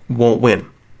just won't win.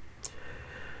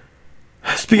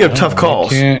 Speaking of tough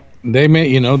calls, they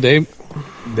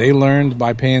learned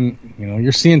by paying. You know,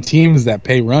 you're seeing teams that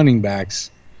pay running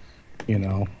backs. You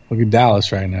know, look at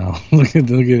Dallas right now. look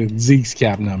at Zeke's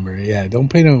cap number. Yeah, you don't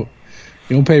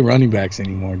pay running backs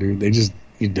anymore, dude.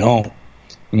 You don't.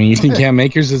 I mean, you think Cam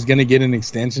Akers is going to get an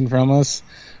extension from us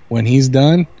when he's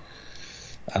done?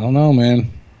 I don't know,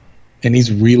 man. And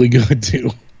he's really good too.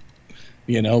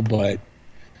 You know, but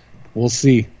we'll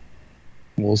see.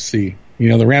 We'll see. You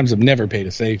know, the Rams have never paid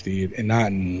a safety, and not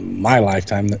in my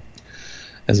lifetime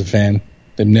as a fan.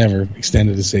 They've never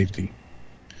extended a safety.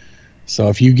 So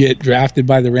if you get drafted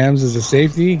by the Rams as a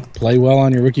safety, play well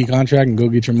on your rookie contract and go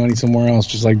get your money somewhere else,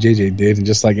 just like JJ did, and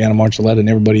just like Anna Marchuletta and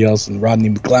everybody else, and Rodney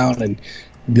McLeod, and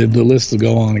the list will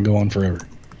go on and go on forever.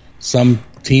 Some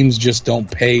teams just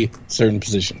don't pay certain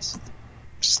positions.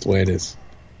 Just the way it is.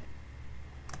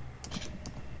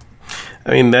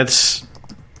 I mean, that's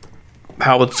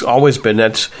how it's always been.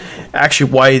 That's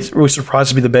actually why it's really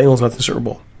surprised me the Bengals not the Super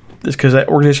Bowl. It's because that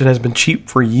organization has been cheap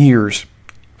for years.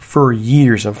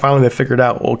 And finally they figured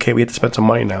out, okay, we have to spend some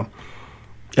money now.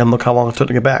 And look how long it took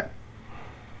to get back.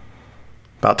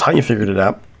 About time you figured it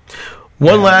out.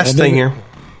 One last thing here.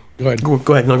 Go ahead. Go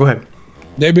ahead. No, go ahead.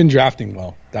 They've been drafting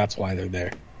well. That's why they're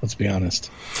there. Let's be honest.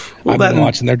 Well, I've been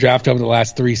watching their draft over the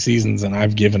last 3 seasons, and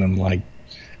I've given them like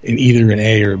either an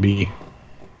A or a B.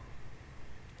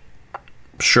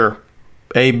 Sure.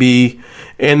 A, B,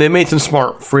 and they made some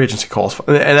smart free agency calls,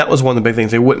 and that was one of the big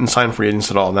things. They wouldn't sign free agents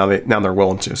at all. Now they're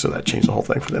willing to, so that changed the whole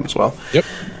thing for them as well. Yep.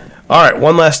 All right,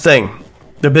 one last thing,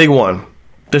 the big one: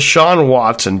 Deshaun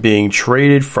Watson being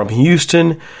traded from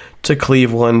Houston to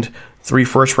Cleveland. 3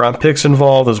 first-round picks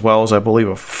involved, as well as I believe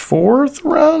a 4th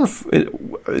round,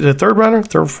 a 3rd rounder,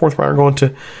 4th rounder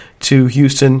going to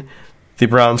Houston. The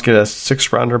Browns get a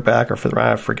 6th rounder back or 5th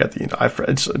rounder. I forget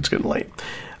it's getting late.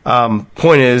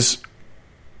 Point is,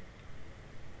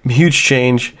 huge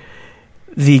change.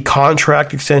 The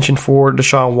contract extension for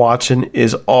Deshaun Watson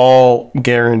is all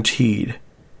guaranteed.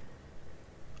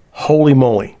 Holy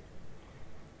moly.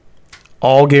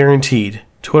 All guaranteed.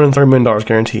 $230 million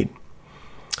guaranteed.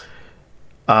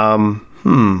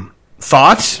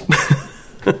 Thoughts?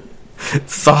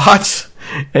 Thoughts?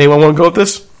 Anyone want to go with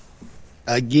this?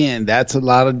 Again, that's a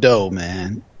lot of dough,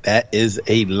 man. That is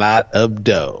a lot of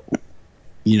dough.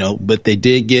 You know, but they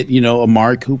did get,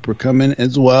 Amari Cooper coming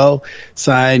as well,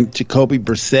 signed Jacoby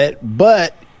Brissett.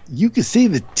 But you can see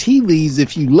the tea leaves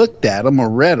if you looked at them or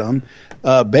read them.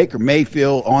 Baker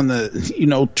Mayfield on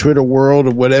the, Twitter world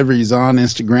or whatever he's on,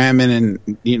 Instagramming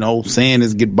and, saying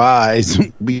his goodbyes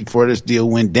before this deal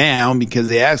went down, because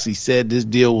they actually said this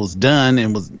deal was done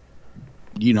and was,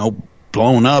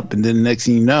 blown up. And then the next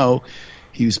thing you know,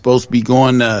 he was supposed to be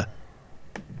going to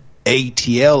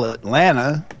ATL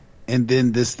Atlanta. And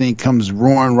then this thing comes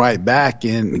roaring right back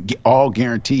and all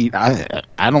guaranteed. I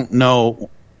don't know.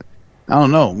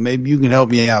 Maybe you can help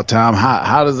me out, Tom.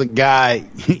 How does a guy,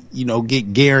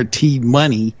 get guaranteed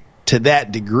money to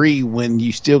that degree when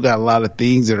you still got a lot of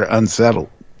things that are unsettled?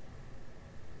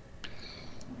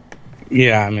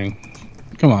 Yeah, I mean,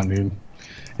 come on, dude.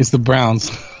 It's the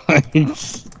Browns.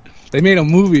 They made a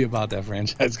movie about that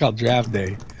franchise. It's called Draft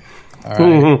Day. All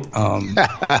right.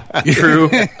 True.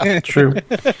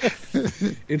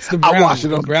 It's the Browns.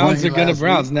 The Browns are gonna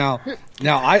Browns. Now,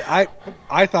 I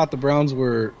thought the Browns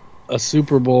were a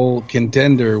Super Bowl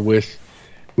contender with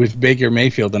Baker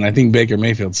Mayfield, and I think Baker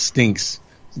Mayfield stinks.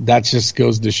 That just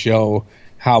goes to show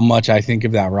how much I think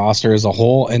of that roster as a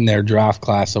whole and their draft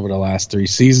class over the last 3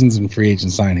 seasons and free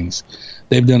agent signings.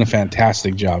 They've done a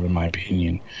fantastic job, in my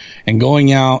opinion. And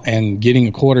going out and getting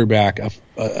a quarterback,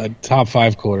 a top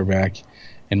 5 quarterback,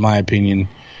 in my opinion,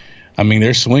 I mean,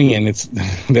 they're swinging.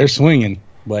 They're swinging.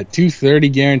 But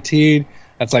 $230 guaranteed,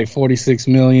 that's like $46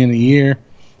 million a year,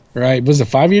 right? Was it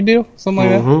a 5-year deal?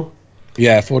 Something like that?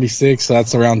 Yeah, 46. So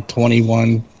that's around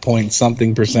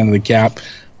 21% of the cap.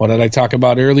 What did I talk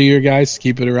about earlier, guys?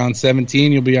 Keep it around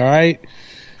 17. You'll be all right.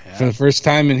 Yeah. For the first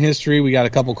time in history, we got a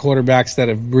couple quarterbacks that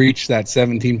have breached that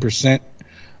 17%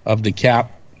 of the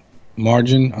cap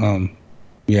margin.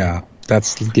 Yeah,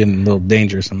 that's getting a little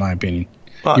dangerous in my opinion.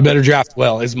 You better draft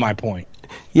well, is my point.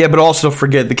 Yeah, but also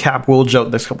forget the cap will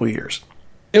jump next couple of years.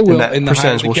 It will, and the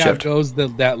percentage will shift. Goes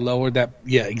that lower.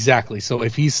 Yeah, exactly. So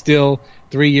if he's still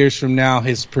 3 years from now,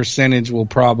 his percentage will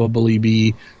probably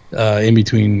be in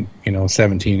between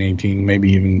 17, 18,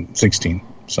 maybe even 16.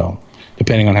 So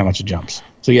depending on how much it jumps.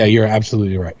 So yeah, you're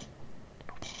absolutely right.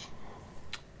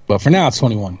 But for now, it's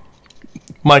 21.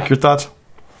 Mike, your thoughts?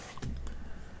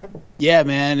 Yeah,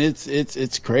 man,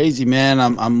 it's crazy, man.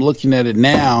 I'm looking at it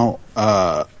now.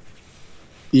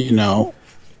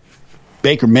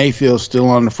 Baker Mayfield's still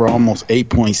on for almost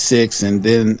 8.6, and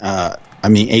then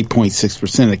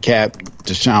 8.6% of the cap.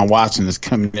 Deshaun Watson is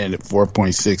coming in at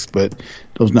 4.6, but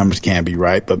those numbers can't be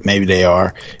right, but maybe they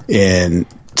are. And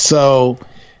so,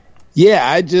 yeah,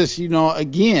 I just,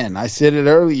 again, I said it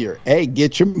earlier. Hey,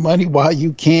 get your money while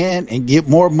you can and get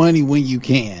more money when you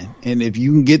can. And if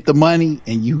you can get the money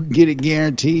and you can get it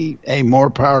guaranteed, hey, more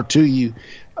power to you.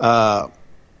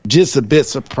 Just a bit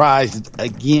surprised,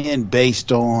 again,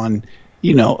 based on,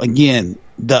 again,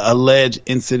 the alleged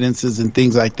incidences and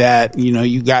things like that.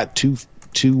 You got two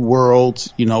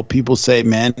worlds. People say,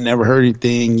 man, never heard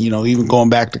anything, even going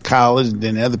back to college. And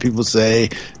then other people say,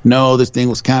 no, this thing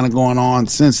was kind of going on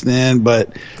since then.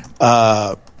 But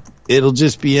it'll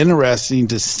just be interesting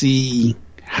to see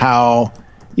how,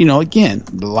 again,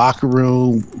 the locker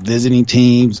room, visiting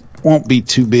teams won't be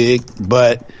too big.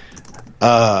 But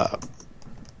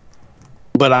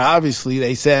obviously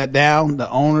they sat down, the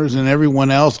owners and everyone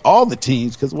else, all the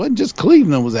teams, because it wasn't just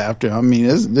Cleveland was after him. I mean,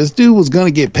 this dude was going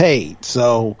to get paid.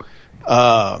 So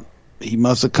he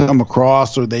must have come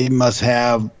across, or they must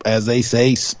have, as they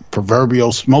say,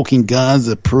 proverbial smoking guns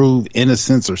that prove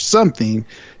innocence or something,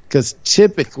 because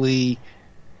typically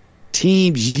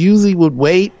teams usually would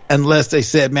wait unless they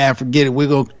said, man, forget it. We're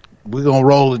going to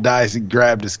roll the dice and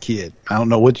grab this kid. I don't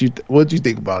know what you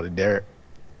think about it, Derek.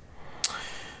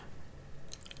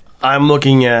 I'm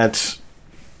looking at,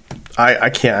 I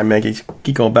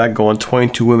keep going back,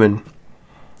 22 women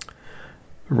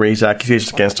raised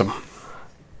accusations against him.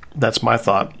 That's my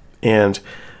thought. And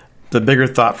the bigger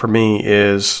thought for me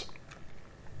is,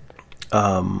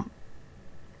 even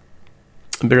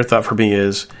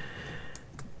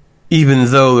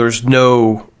though there's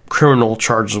no criminal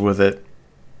charges with it,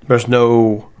 there's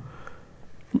nothing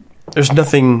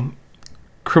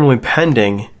criminally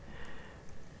pending,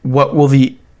 what will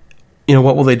they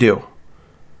do?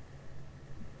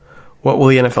 What will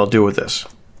the NFL do with this?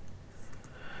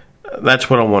 That's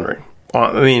what I'm wondering.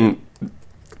 I mean,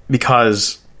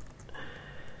 because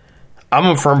I'm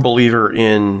a firm believer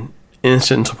in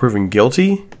innocent until proven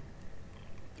guilty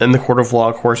in the court of law,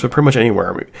 of course, but pretty much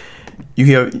anywhere. I mean,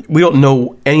 we don't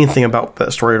know anything about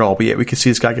that story at all, but yet we can see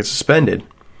this guy get suspended,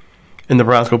 and the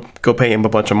Browns go pay him a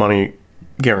bunch of money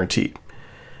guaranteed.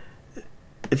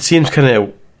 It seems kind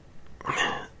of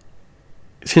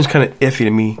iffy to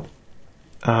me.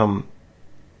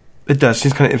 It does.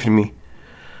 Seems kind of iffy to me.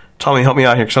 Tommy, help me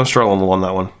out here because I'm struggling on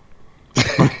that one.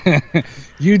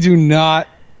 You do not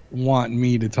want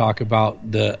me to talk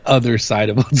about the other side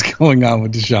of what's going on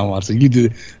with Deshaun Watson. You do.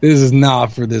 This is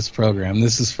not for this program.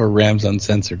 This is for Rams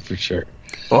Uncensored for sure.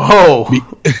 Oh,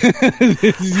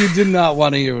 you did not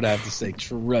want to hear what I have to say.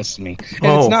 Trust me.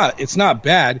 And it's not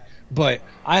bad, but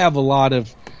I have a lot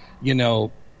of,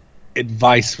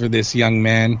 advice for this young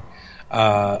man,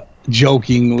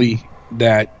 jokingly,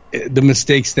 that the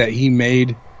mistakes that he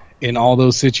made in all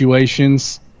those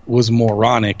situations was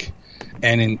moronic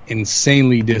and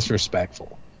insanely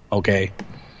disrespectful. Okay,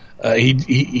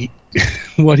 he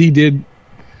what he did,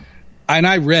 and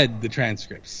I read the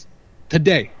transcripts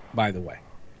today, by the way.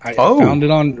 I found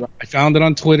it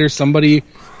on Twitter. Somebody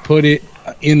put it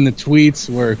in the tweets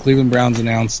where Cleveland Browns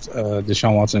announced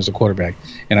Deshaun Watson as a quarterback.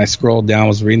 And I scrolled down,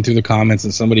 was reading through the comments,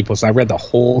 and somebody posted. I read the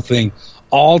whole thing.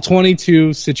 All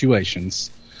 22 situations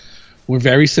were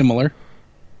very similar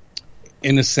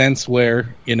in a sense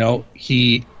where,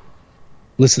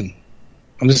 listen,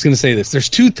 I'm just going to say this. There's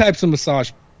two types of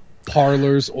massage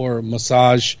parlors or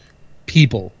massage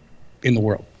people in the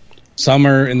world. Some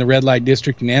are in the red light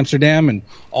district in Amsterdam and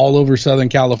all over Southern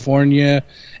California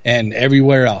and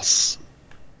everywhere else.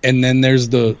 And then there's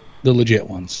the legit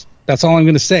ones. That's all I'm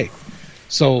going to say.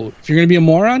 So if you're going to be a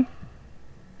moron,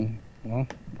 well,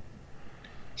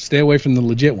 stay away from the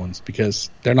legit ones because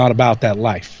they're not about that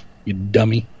life, you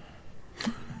dummy.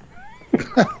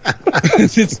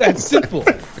 It's that simple.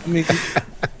 I mean,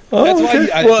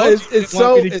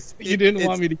 you didn't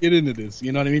want me to get into this.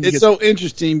 You know what I mean? It's so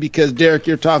interesting because, Derek,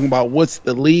 you're talking about what's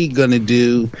the league going to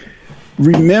do.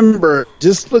 Remember,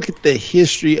 just look at the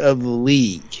history of the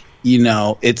league.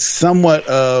 It's somewhat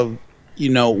of,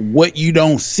 what you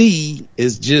don't see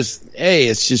is just,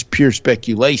 it's just pure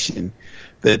speculation.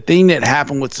 The thing that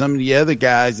happened with some of the other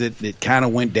guys that kind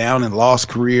of went down and lost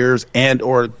careers and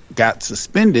or got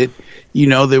suspended,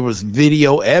 there was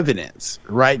video evidence.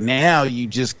 Right now, you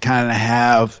just kind of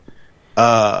have,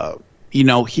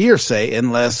 hearsay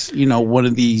unless, one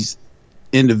of these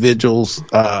individuals,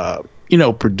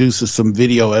 produces some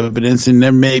video evidence, and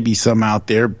there may be some out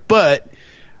there. But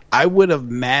I would have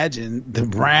imagined the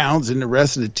Browns and the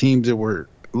rest of the teams that were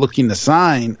looking to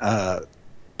sign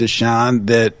Deshaun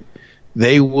that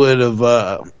they would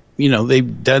have,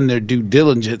 they've done their due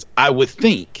diligence, I would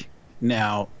think.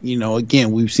 Now,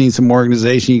 again, we've seen some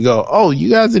organization, you go, oh, you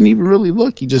guys didn't even really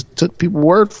look. You just took people's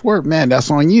word for it. Man,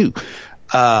 that's on you.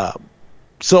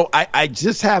 So I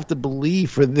just have to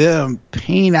believe for them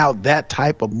paying out that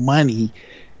type of money,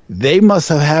 they must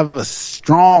have a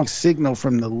strong signal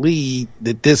from the league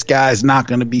that this guy's not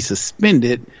going to be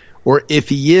suspended, or if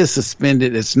he is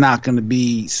suspended, it's not going to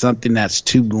be something that's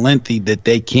too lengthy that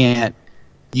they can't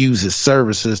use his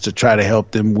services to try to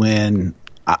help them win,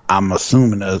 I'm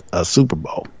assuming, a Super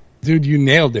Bowl. Dude, you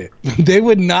nailed it. They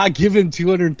would not give him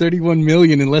 $231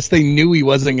 million unless they knew he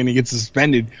wasn't going to get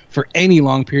suspended for any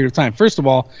long period of time. First of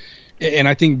all, and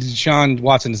I think Deshaun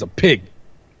Watson is a pig.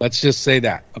 Let's just say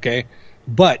that, okay?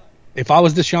 But if I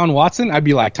was Deshaun Watson, I'd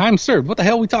be like, time served. What the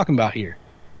hell are we talking about here?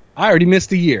 I already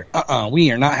missed a year.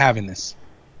 We are not having this.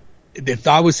 If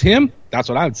I was him, that's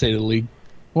what I would say to the league.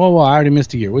 Well, I already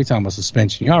missed a year. What are you talking about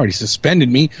suspension? You already suspended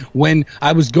me when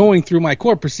I was going through my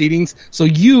court proceedings, so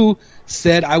you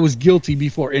said I was guilty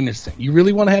before innocent. You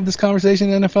really want to have this conversation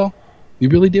in the NFL? You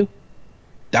really do?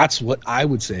 That's what I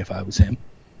would say if I was him.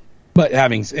 But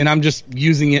and I'm just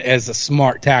using it as a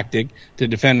smart tactic to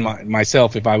defend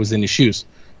myself if I was in his shoes.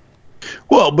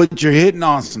 Well, but you're hitting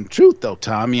on some truth, though,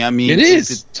 Tommy. I mean, it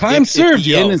is time served.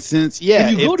 The innocence, yeah.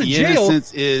 When you go to jail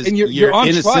and you're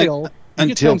on trial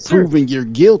until proven you're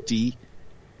guilty,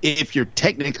 if you're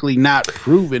technically not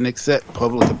proven except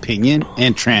public opinion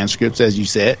and transcripts, as you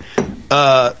said,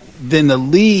 then the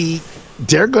league,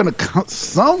 they're going to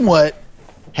somewhat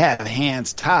have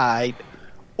hands tied,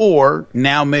 or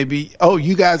now maybe,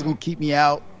 you guys going to keep me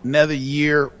out another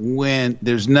year when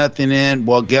there's nothing in.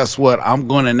 Well, guess what? I'm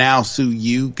going to now sue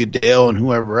you, Goodell, and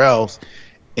whoever else.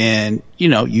 And,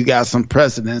 you got some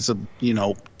precedents of,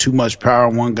 too much power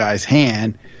in one guy's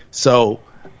hand. So,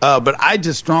 but I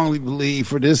just strongly believe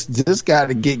for this guy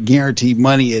to get guaranteed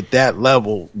money at that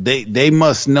level, they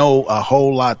must know a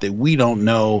whole lot that we don't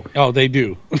know. Oh, they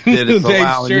do. That it's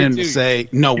allowing them to say,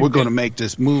 no, we're going to make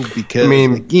this move because,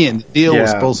 again, the deal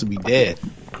was supposed to be dead.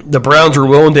 The Browns are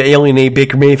willing to alienate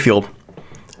Baker Mayfield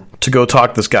to go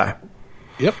talk to this guy.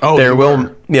 Yep. Oh, they're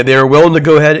willing. Yeah, they're willing to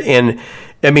go ahead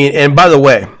and by the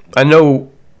way, I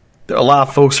know a lot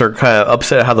of folks are kind of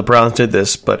upset at how the Browns did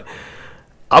this, but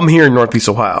I'm here in Northeast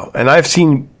Ohio, and I've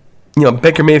seen,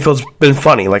 Baker Mayfield's been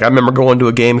funny. Like, I remember going to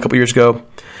a game a couple years ago,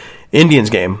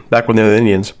 Indians game, back when they were the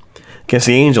Indians, against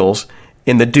the Angels,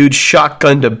 and the dude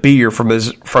shotgunned a beer from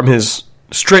his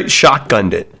straight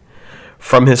shotgunned it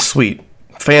from his suite.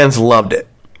 Fans loved it.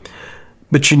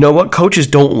 But you know what? Coaches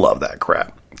don't love that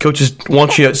crap. Coaches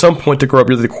want you at some point to grow up.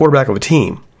 You're the quarterback of a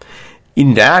team. You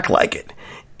need to act like it.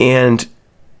 And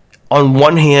on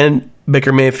one hand,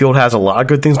 Baker Mayfield has a lot of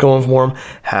good things going for him,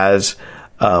 has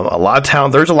a lot of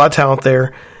talent. There's a lot of talent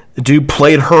there. The dude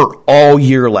played hurt all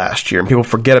year last year, and people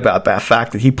forget about that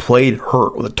fact that he played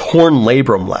hurt with a torn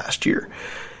labrum last year.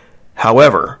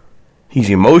 However, he's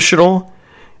emotional,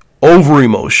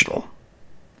 over-emotional,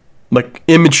 like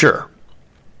immature.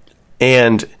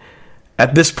 And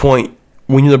at this point,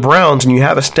 when you're the Browns and you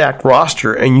have a stacked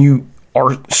roster and you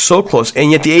are so close,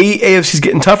 and yet the AFC is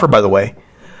getting tougher, by the way.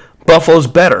 Buffalo's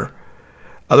better.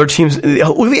 Other teams, look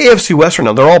at the AFC West right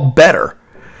now, they're all better.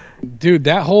 Dude,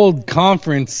 that whole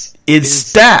conference is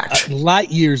stacked.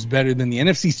 Light years better than the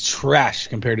NFC's trash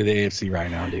compared to the AFC right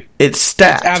now, dude. It's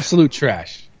stacked. It's absolute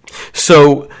trash.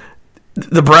 So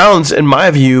the Browns, in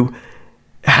my view,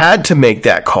 had to make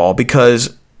that call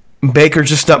because Baker's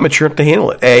just not mature enough to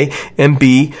handle it, A. And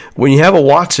B, when you have a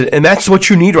Watson, and that's what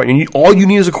you need right now. All you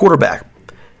need is a quarterback.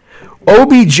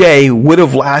 OBJ would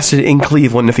have lasted in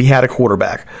Cleveland if he had a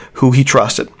quarterback who he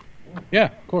trusted. Yeah,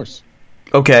 of course.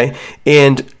 Okay,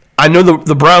 and I know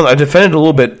the Browns, I defended a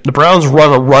little bit, the Browns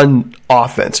run a run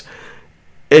offense.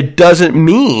 It does not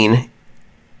mean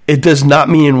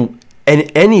in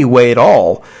any way at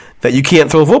all that you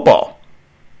can't throw a football.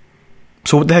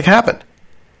 So what the heck happened?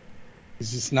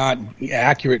 He's just not an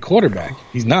accurate quarterback.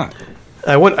 He's not.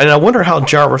 I wonder how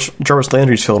Jarvis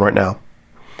Landry's feeling right now.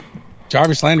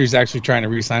 Jarvis Landry's actually trying to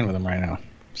re-sign with him right now.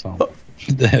 So,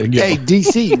 hey,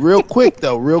 DC, real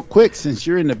quick, since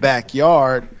you're in the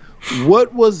backyard,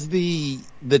 what was the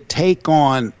take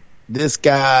on this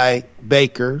guy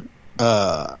Baker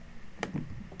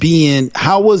being?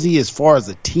 How was he as far as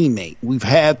a teammate? We've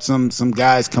had some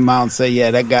guys come out and say,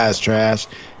 "Yeah, that guy's trash.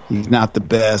 He's not the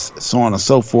best," so on and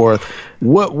so forth.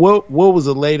 What was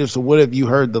the latest, or what have you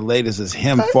heard the latest as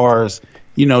him far as?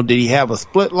 Did he have a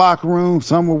split locker room?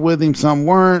 Some were with him, some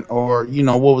weren't, or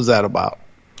what was that about?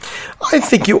 I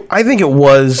think it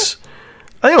was.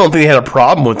 I don't think they had a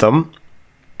problem with him.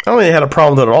 I don't think they had a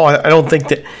problem with it at all. I don't think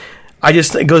that. I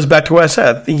just it goes back to what I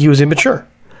said. I think he was immature,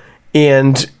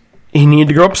 and he needed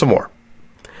to grow up some more.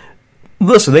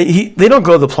 Listen, they don't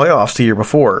go to the playoffs the year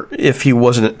before if he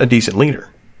wasn't a decent leader.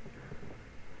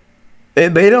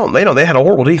 They don't. They had a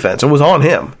horrible defense. It was on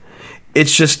him.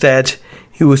 It's just that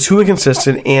he was too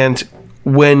inconsistent, and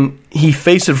when he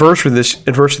faced adversity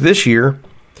this year,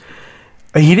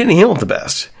 he didn't handle it the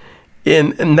best.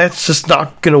 And that's just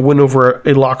not going to win over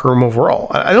a locker room overall.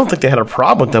 I don't think they had a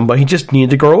problem with them, but he just needed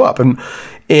to grow up. And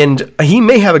he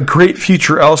may have a great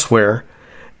future elsewhere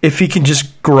if he can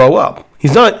just grow up.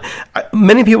 He's not.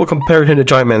 Many people compared him to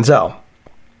Johnny Manziel.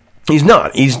 He's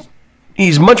not. He's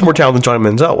much more talented than Johnny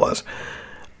Manziel was.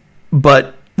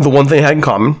 But the one thing they had in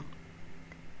common,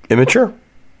 immature.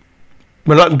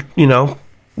 But not,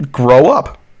 grow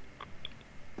up.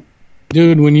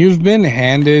 Dude, when you've been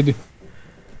handed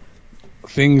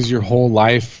things your whole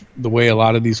life, the way a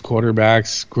lot of these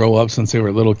quarterbacks grow up since they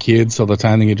were little kids till the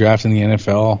time they get drafted in the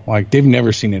NFL, like they've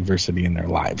never seen adversity in their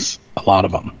lives. A lot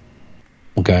of them.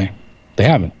 Okay? They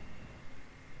haven't.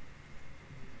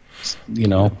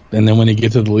 And then when they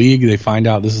get to the league, they find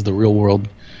out this is the real world,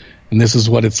 and this is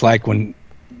what it's like when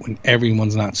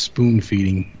everyone's not spoon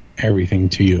feeding everything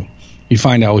to you. You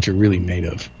find out what you're really made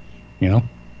of. All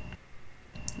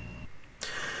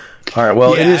right.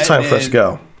 Well, it is time for us to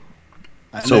go.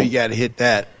 I know you got to hit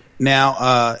that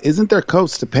now. Isn't there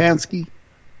Coach Stefanski?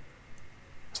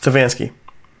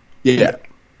 Yeah.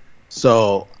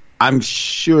 So I'm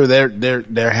sure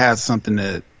there has something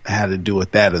that had to do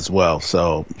with that as well.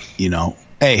 So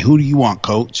hey, who do you want,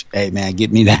 Coach? Hey, man,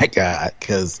 get me that guy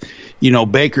because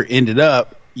Baker ended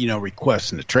up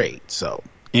requesting the trade. So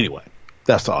anyway,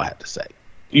 that's all I had to say.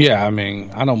 Yeah, I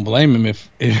mean, I don't blame him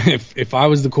if I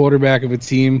was the quarterback of a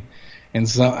team and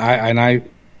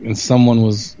someone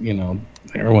was,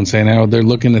 everyone's saying, "Oh, they're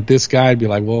looking at this guy." I'd be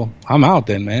like, "Well, I'm out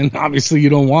then, man. Obviously, you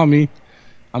don't want me.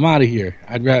 I'm out of here.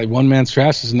 I'd rather one man's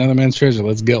trash is another man's treasure.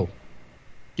 Let's go.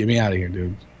 Get me out of here,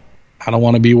 dude. I don't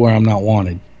want to be where I'm not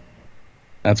wanted.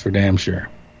 That's for damn sure."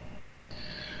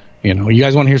 You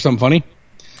guys want to hear something funny?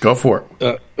 Go for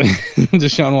it.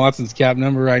 Deshaun Watson's cap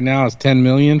number right now is $10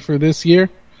 million for this year,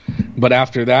 but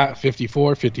after that,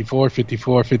 54, 54,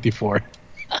 54, 54.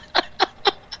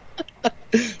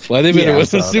 Well, they better win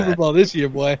the Super Bowl this year,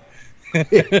 boy.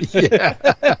 Yeah.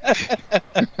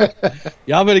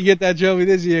 Y'all better get that trophy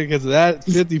this year because that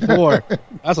 54.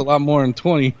 That's a lot more than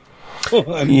 20.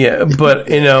 Yeah, but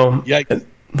Yikes.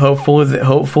 hopefully they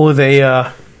hopefully they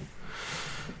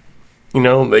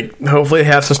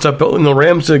have some stuff built in the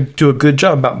Rams to do a good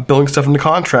job about building stuff into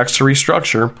contracts to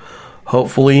restructure.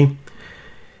 Hopefully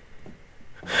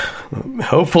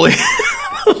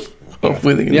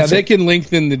they can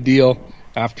lengthen the deal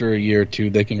after a year or two.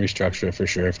 They can restructure it for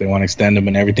sure if they want to extend him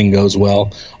and everything goes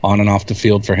well on and off the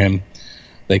field for him.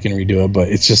 They can redo it, but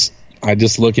it's just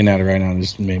looking at it right now, it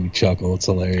just made me chuckle. It's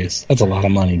hilarious. That's a lot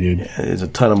of money, dude. Yeah, it is a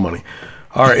ton of money.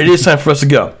 All right, it is time for us to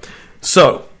go.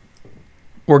 So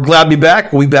we're glad to be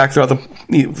back. We'll be back throughout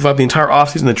the entire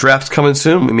offseason. The draft's coming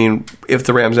soon. I mean, if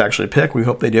the Rams actually pick, we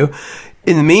hope they do.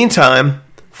 In the meantime,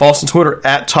 Follow us on Twitter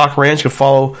at Talk Ranch. You can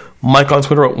follow Mike on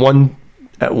Twitter at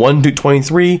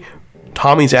 1Duke23.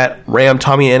 Tommy's at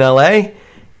RamTommyNLA.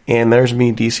 And there's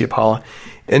me, DC Apollo.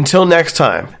 Until next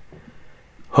time,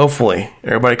 hopefully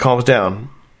everybody calms down.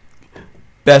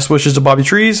 Best wishes to Bobby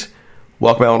Trees.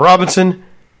 Welcome, Allen Robinson.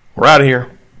 We're out of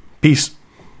here. Peace.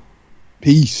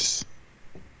 Peace.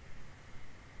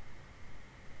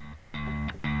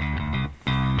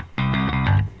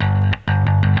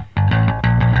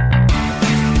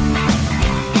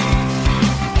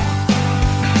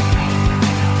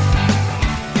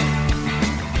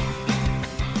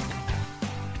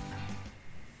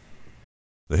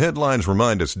 The headlines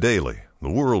remind us daily, the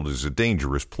world is a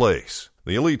dangerous place.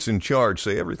 The elites in charge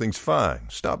say everything's fine,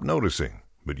 stop noticing.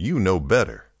 But you know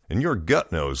better. And your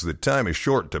gut knows that time is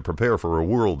short to prepare for a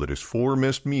world that is 4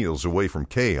 missed meals away from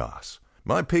chaos.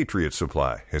 My Patriot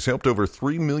Supply has helped over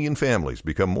 3 million families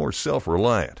become more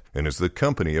self-reliant and is the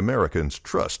company Americans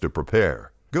trust to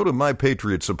prepare. Go to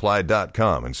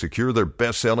MyPatriotSupply.com and secure their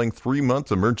best-selling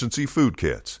 3-month emergency food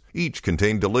kits. Each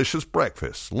contain delicious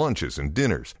breakfasts, lunches, and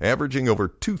dinners, averaging over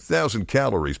 2,000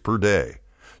 calories per day.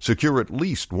 Secure at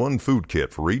least 1 food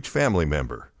kit for each family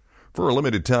member. For a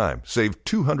limited time, save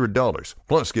 $200,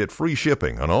 plus get free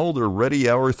shipping on all their Ready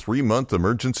Hour 3-month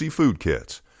emergency food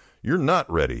kits. You're not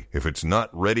ready if it's not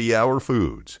Ready Hour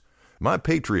Foods. My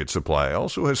Patriot Supply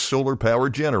also has solar power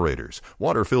generators,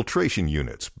 water filtration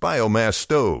units, biomass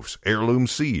stoves, heirloom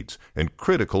seeds, and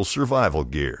critical survival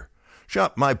gear.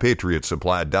 Shop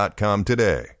MyPatriotSupply.com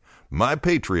today.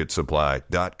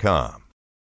 MyPatriotSupply.com.